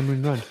week, and then we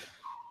run.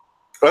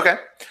 Okay.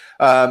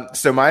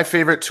 So my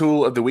favorite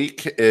tool of the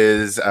week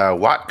is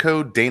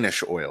Watco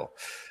Danish oil.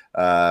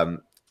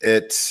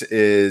 It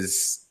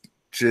is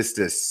just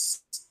a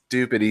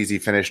stupid easy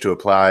finish to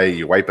apply.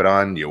 You wipe it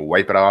on, you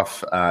wipe it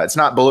off. It's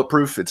not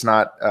bulletproof. It's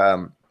not,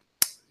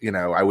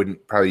 I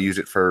wouldn't probably use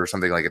it for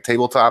something like a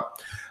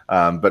tabletop.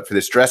 But for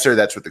this dresser,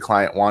 that's what the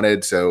client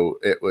wanted. So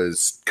it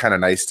was kind of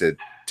nice to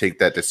take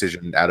that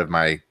decision out of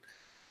my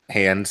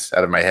hands,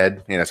 out of my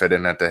head, so I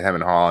didn't have to hem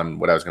and haw on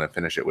what I was going to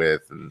finish it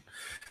with and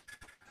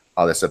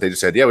all this stuff. They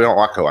just said, yeah, we want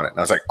Watco on it. And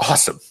I was like,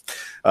 awesome.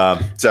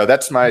 So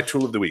that's my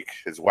tool of the week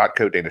is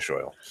Watco Danish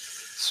oil.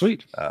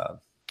 Sweet.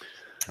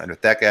 And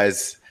with that,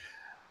 guys,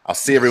 I'll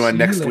see everyone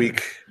next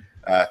week.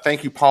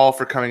 Thank you, Paul,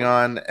 for coming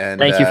on. And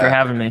Thank you for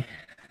having me.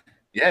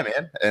 Yeah,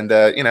 man. And,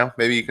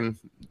 maybe you can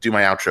do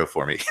my outro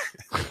for me.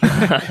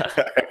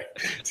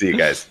 See you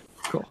guys.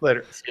 Cool.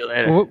 Later. See you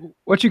later. Well,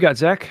 what you got,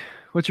 Zach?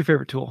 What's your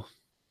favorite tool?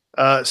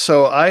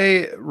 So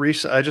I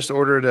just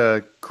ordered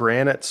a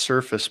granite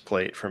surface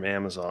plate from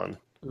Amazon.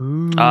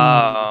 Ooh.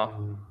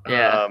 Oh,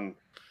 yeah.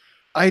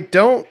 I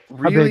don't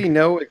really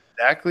know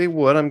exactly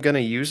what I'm going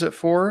to use it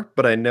for,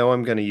 but I know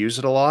I'm going to use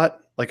it a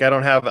lot. Like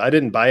I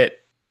didn't buy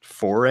it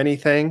for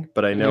anything,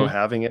 but I know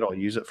having it, I'll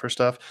use it for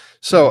stuff.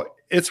 So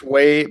it's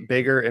way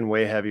bigger and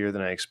way heavier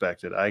than I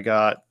expected. I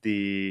got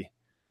the,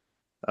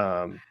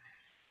 where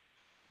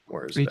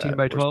is 18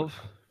 by 12?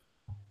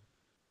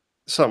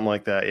 Something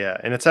like that. Yeah.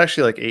 And it's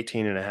actually like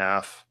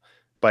 18.5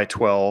 by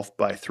 12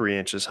 by 3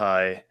 inches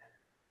high.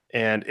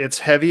 And it's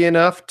heavy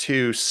enough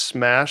to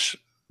smash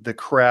the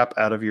crap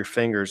out of your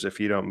fingers if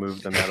you don't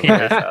move them out of the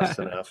way fast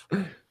enough.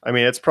 I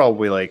mean, it's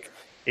probably like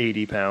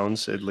 80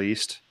 pounds at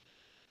least.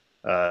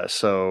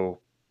 So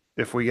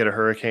if we get a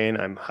hurricane,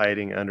 I'm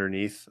hiding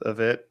underneath of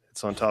it.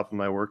 It's on top of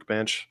my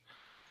workbench.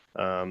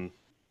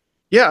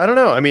 Yeah, I don't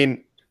know. I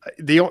mean,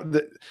 I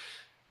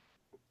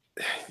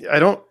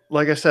don't,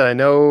 like I said, I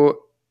know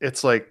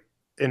it's like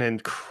an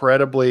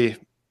incredibly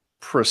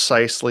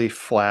precisely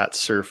flat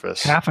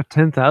surface. Half a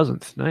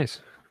 10,000th.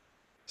 Nice.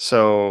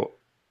 So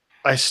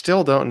I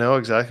still don't know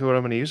exactly what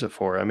I'm going to use it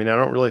for. I mean, I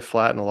don't really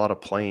flatten a lot of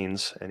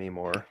planes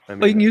anymore. I mean,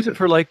 Well, you can use it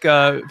for like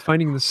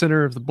finding the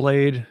center of the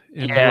blade.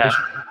 And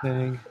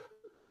thing.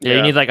 Yeah,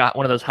 you need like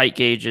one of those height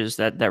gauges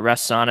that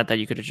rests on it that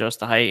you could adjust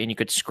the height, and you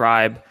could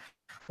scribe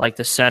like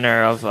the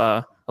center of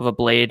a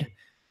blade.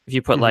 If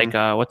you put like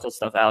what's that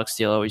stuff Alex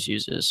Steele always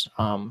uses,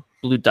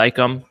 blue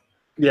dicum.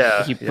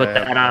 Yeah, if you put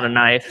that on a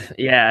knife.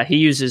 Yeah, he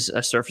uses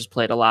a surface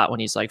plate a lot when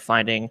he's like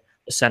finding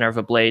the center of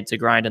a blade to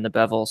grind in the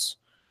bevels.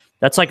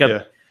 That's like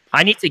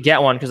I need to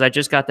get one because I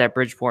just got that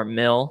Bridgeport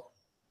mill.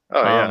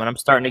 Oh yeah, and I'm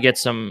starting to get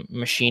some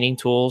machining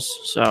tools.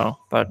 So,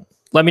 but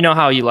let me know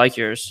how you like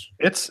yours.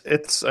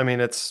 I mean,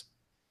 it's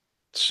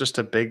just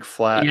a big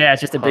flat. Yeah,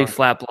 it's just a big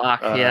flat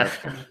block. Yeah,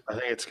 I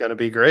think it's gonna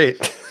be great.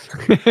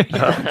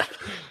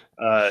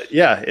 I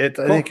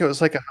think it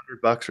was like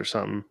 $100 or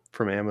something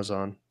from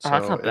Amazon. So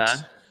that's not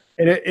bad.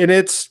 And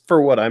it's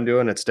for what I'm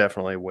doing. It's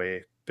definitely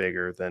way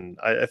bigger than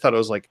I thought. It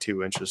was like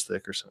 2 inches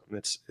thick or something.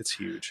 It's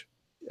huge.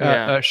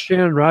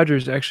 Shannon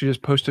Rogers actually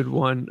just posted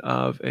one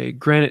of a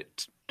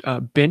granite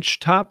bench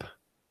top.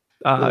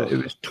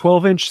 It was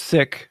 12-inch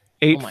thick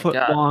 8 my foot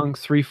God. long,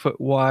 3 foot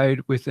wide,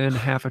 within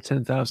half a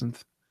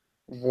 10,000th.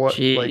 What? Like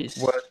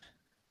Jeez. what?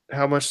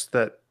 How much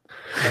that?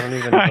 I don't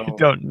even I know.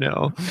 don't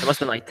know. It must have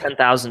been like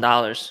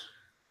 $10,000.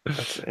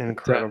 That's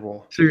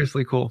incredible.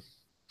 Seriously cool.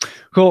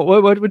 Cool.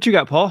 What you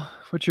got, Paul?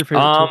 What's your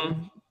favorite torch?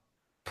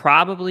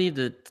 Probably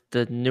the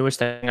newest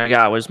thing I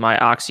got was my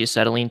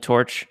oxyacetylene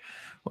torch,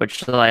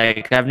 which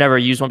like I've never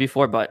used one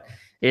before, but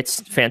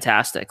it's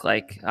fantastic.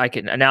 Like I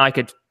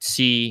could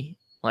see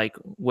like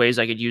ways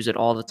I could use it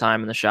all the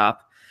time in the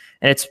shop,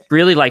 and it's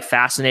really like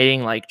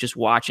fascinating, like just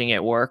watching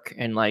it work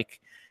and like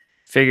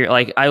figure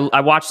like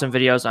I watched some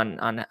videos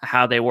on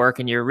how they work,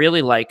 and you're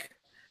really like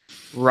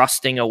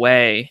rusting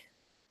away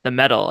the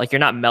metal. Like you're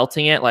not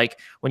melting it. Like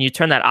when you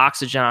turn that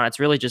oxygen on, it's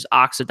really just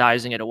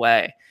oxidizing it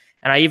away.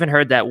 And I even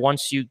heard that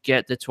once you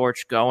get the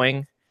torch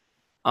going,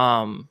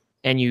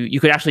 and you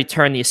could actually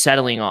turn the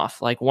acetylene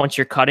off. Like once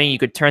you're cutting, you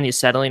could turn the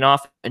acetylene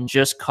off and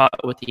just cut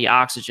with the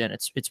oxygen.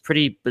 It's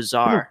pretty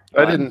bizarre.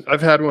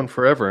 I've had one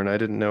forever and I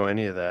didn't know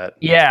any of that.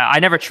 Yeah, I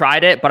never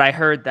tried it, but I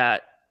heard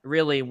that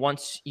really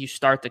once you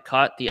start to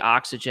cut the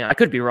oxygen, I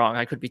could be wrong.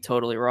 I could be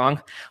totally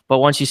wrong. But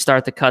once you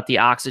start to cut, the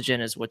oxygen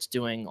is what's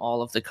doing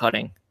all of the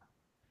cutting.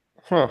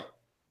 Huh.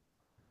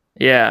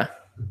 Yeah.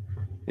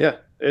 Yeah.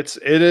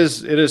 It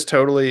is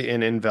totally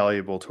an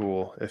invaluable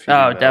tool if you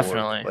Oh, know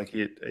definitely. It. Like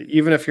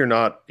even if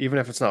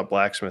it's not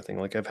blacksmithing,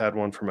 like I've had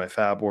one for my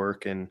fab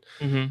work, and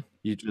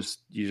you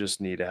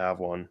just need to have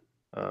one,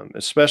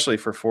 especially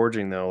for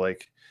forging though,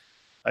 like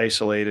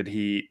isolated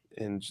heat,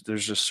 and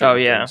there's just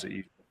certain things that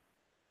you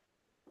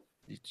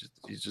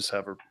just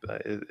have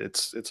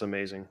it's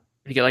amazing.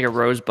 You get like a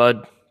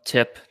rosebud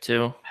tip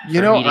too.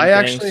 You know, I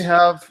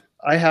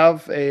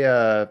have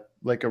a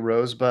like a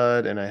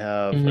rosebud, and I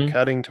have a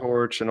cutting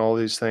torch and all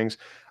these things.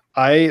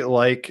 I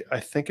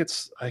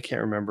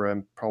can't remember.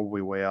 I'm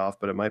probably way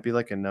off, but it might be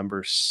like a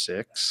number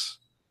 6.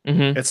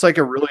 It's like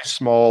a really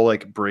small,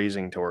 like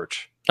brazing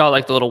torch. Oh,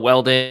 like the little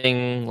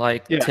welding,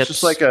 like tips. It's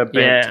just like a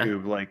bent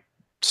tube, like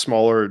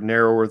smaller,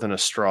 narrower than a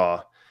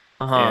straw.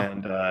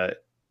 And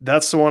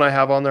that's the one I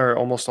have on there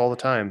almost all the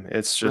time.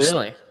 It's just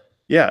really,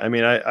 yeah. I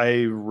mean,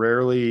 I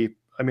rarely.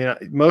 I mean,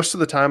 most of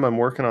the time I'm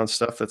working on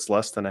stuff that's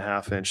less than a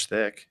half-inch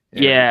thick.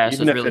 Yeah,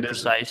 so it's really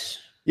precise.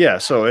 Yeah,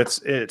 so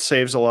it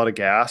saves a lot of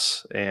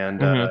gas,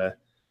 and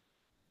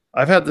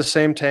I've had the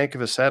same tank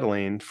of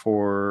acetylene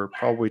for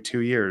probably 2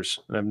 years,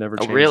 and I've never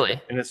changed really?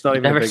 it. And it's not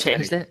even never a big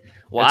changed tank. it.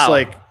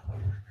 Wow,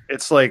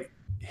 it's like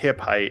hip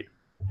height,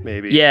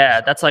 maybe.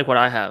 Yeah, that's like what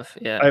I have.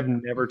 Yeah, I've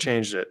never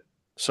changed it,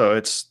 so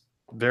it's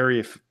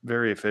very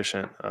very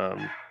efficient.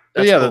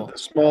 That's yeah, cool. the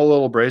small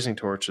little brazing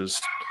torches.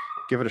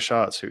 Give it a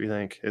shot. See what you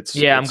think.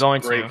 I'm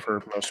going great to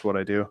for most of what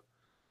I do.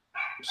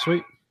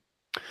 Sweet.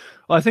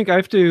 Well, I think I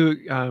have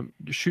to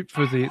shoot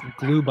for the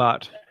glue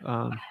bot.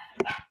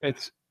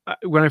 It's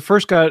when I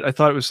first got it, I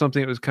thought it was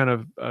something that was kind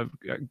of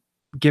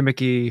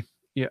gimmicky.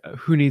 Yeah,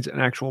 who needs an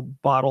actual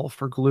bottle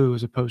for glue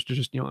as opposed to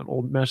just an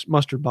old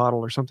mustard bottle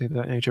or something of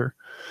that nature?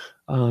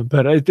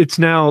 But it's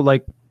now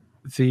like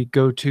the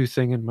go-to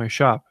thing in my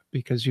shop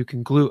because you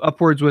can glue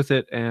upwards with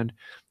it, and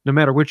no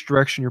matter which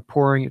direction you're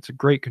pouring, it's a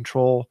great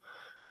control.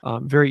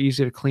 Very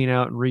easy to clean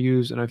out and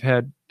reuse, and I've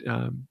had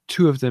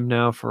 2 of them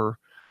now for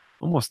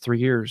almost 3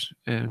 years,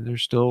 and they're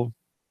still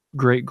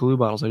great glue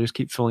bottles. I just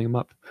keep filling them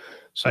up.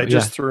 So I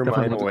just threw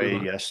mine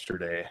away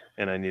yesterday,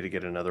 and I need to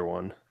get another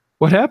one.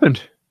 What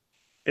happened?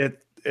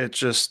 It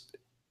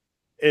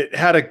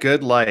had a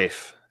good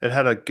life. It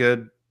had a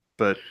good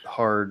but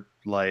hard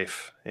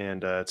life,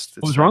 and it's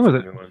what was wrong with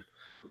it?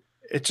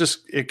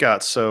 It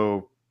got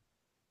so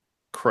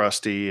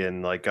crusty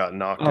and like got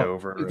knocked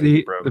over.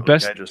 The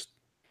best.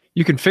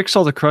 You can fix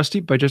all the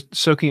crusty by just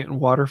soaking it in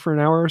water for an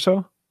hour or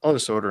so. I'll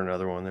just order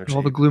another one.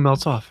 All the glue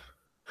melts off.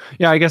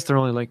 Yeah, I guess they're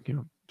only like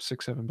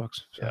 $6-7.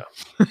 So.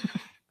 Yeah.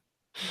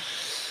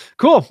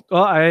 Cool.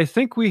 Well, I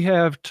think we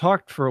have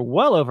talked for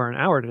well over an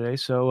hour today.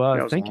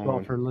 So thank you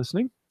all for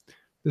listening.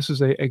 This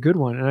is a good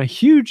one. And a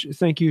huge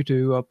thank you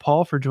to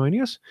Paul for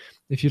joining us.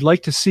 If you'd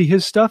like to see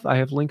his stuff, I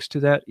have links to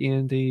that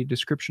in the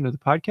description of the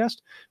podcast.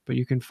 But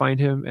you can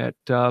find him at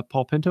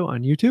Paul Pinto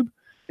on YouTube.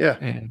 Yeah.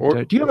 And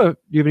do you have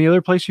any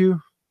other place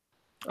you?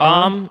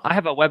 I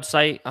have a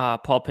website,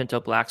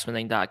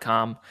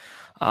 paulpintoblacksmithing.com.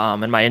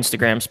 And my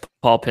Instagram's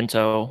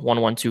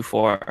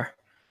paulpinto1124.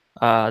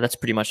 That's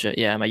pretty much it.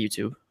 Yeah, my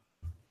YouTube.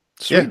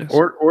 Sweetness. Yeah,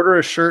 order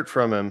a shirt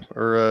from him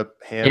or a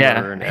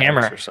hammer or an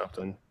hammer or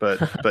something.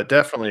 But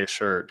definitely a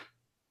shirt.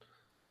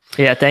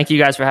 Yeah, thank you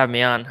guys for having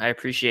me on. I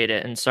appreciate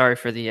it, and sorry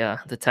for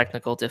the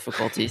technical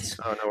difficulties.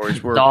 Oh, no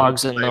worries. We're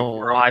dogs and the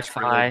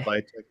Wi-Fi.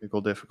 By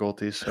technical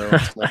difficulties, so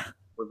it's not,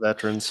 we're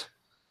veterans.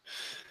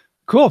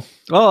 Cool.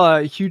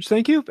 Well, huge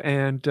thank you,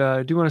 and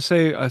I do want to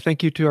say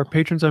thank you to our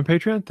patrons on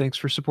Patreon. Thanks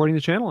for supporting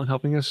the channel and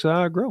helping us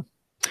grow.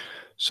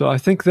 So I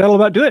think that'll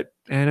about do it.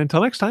 And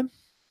until next time,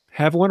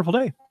 have a wonderful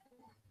day.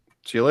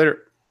 See you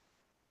later.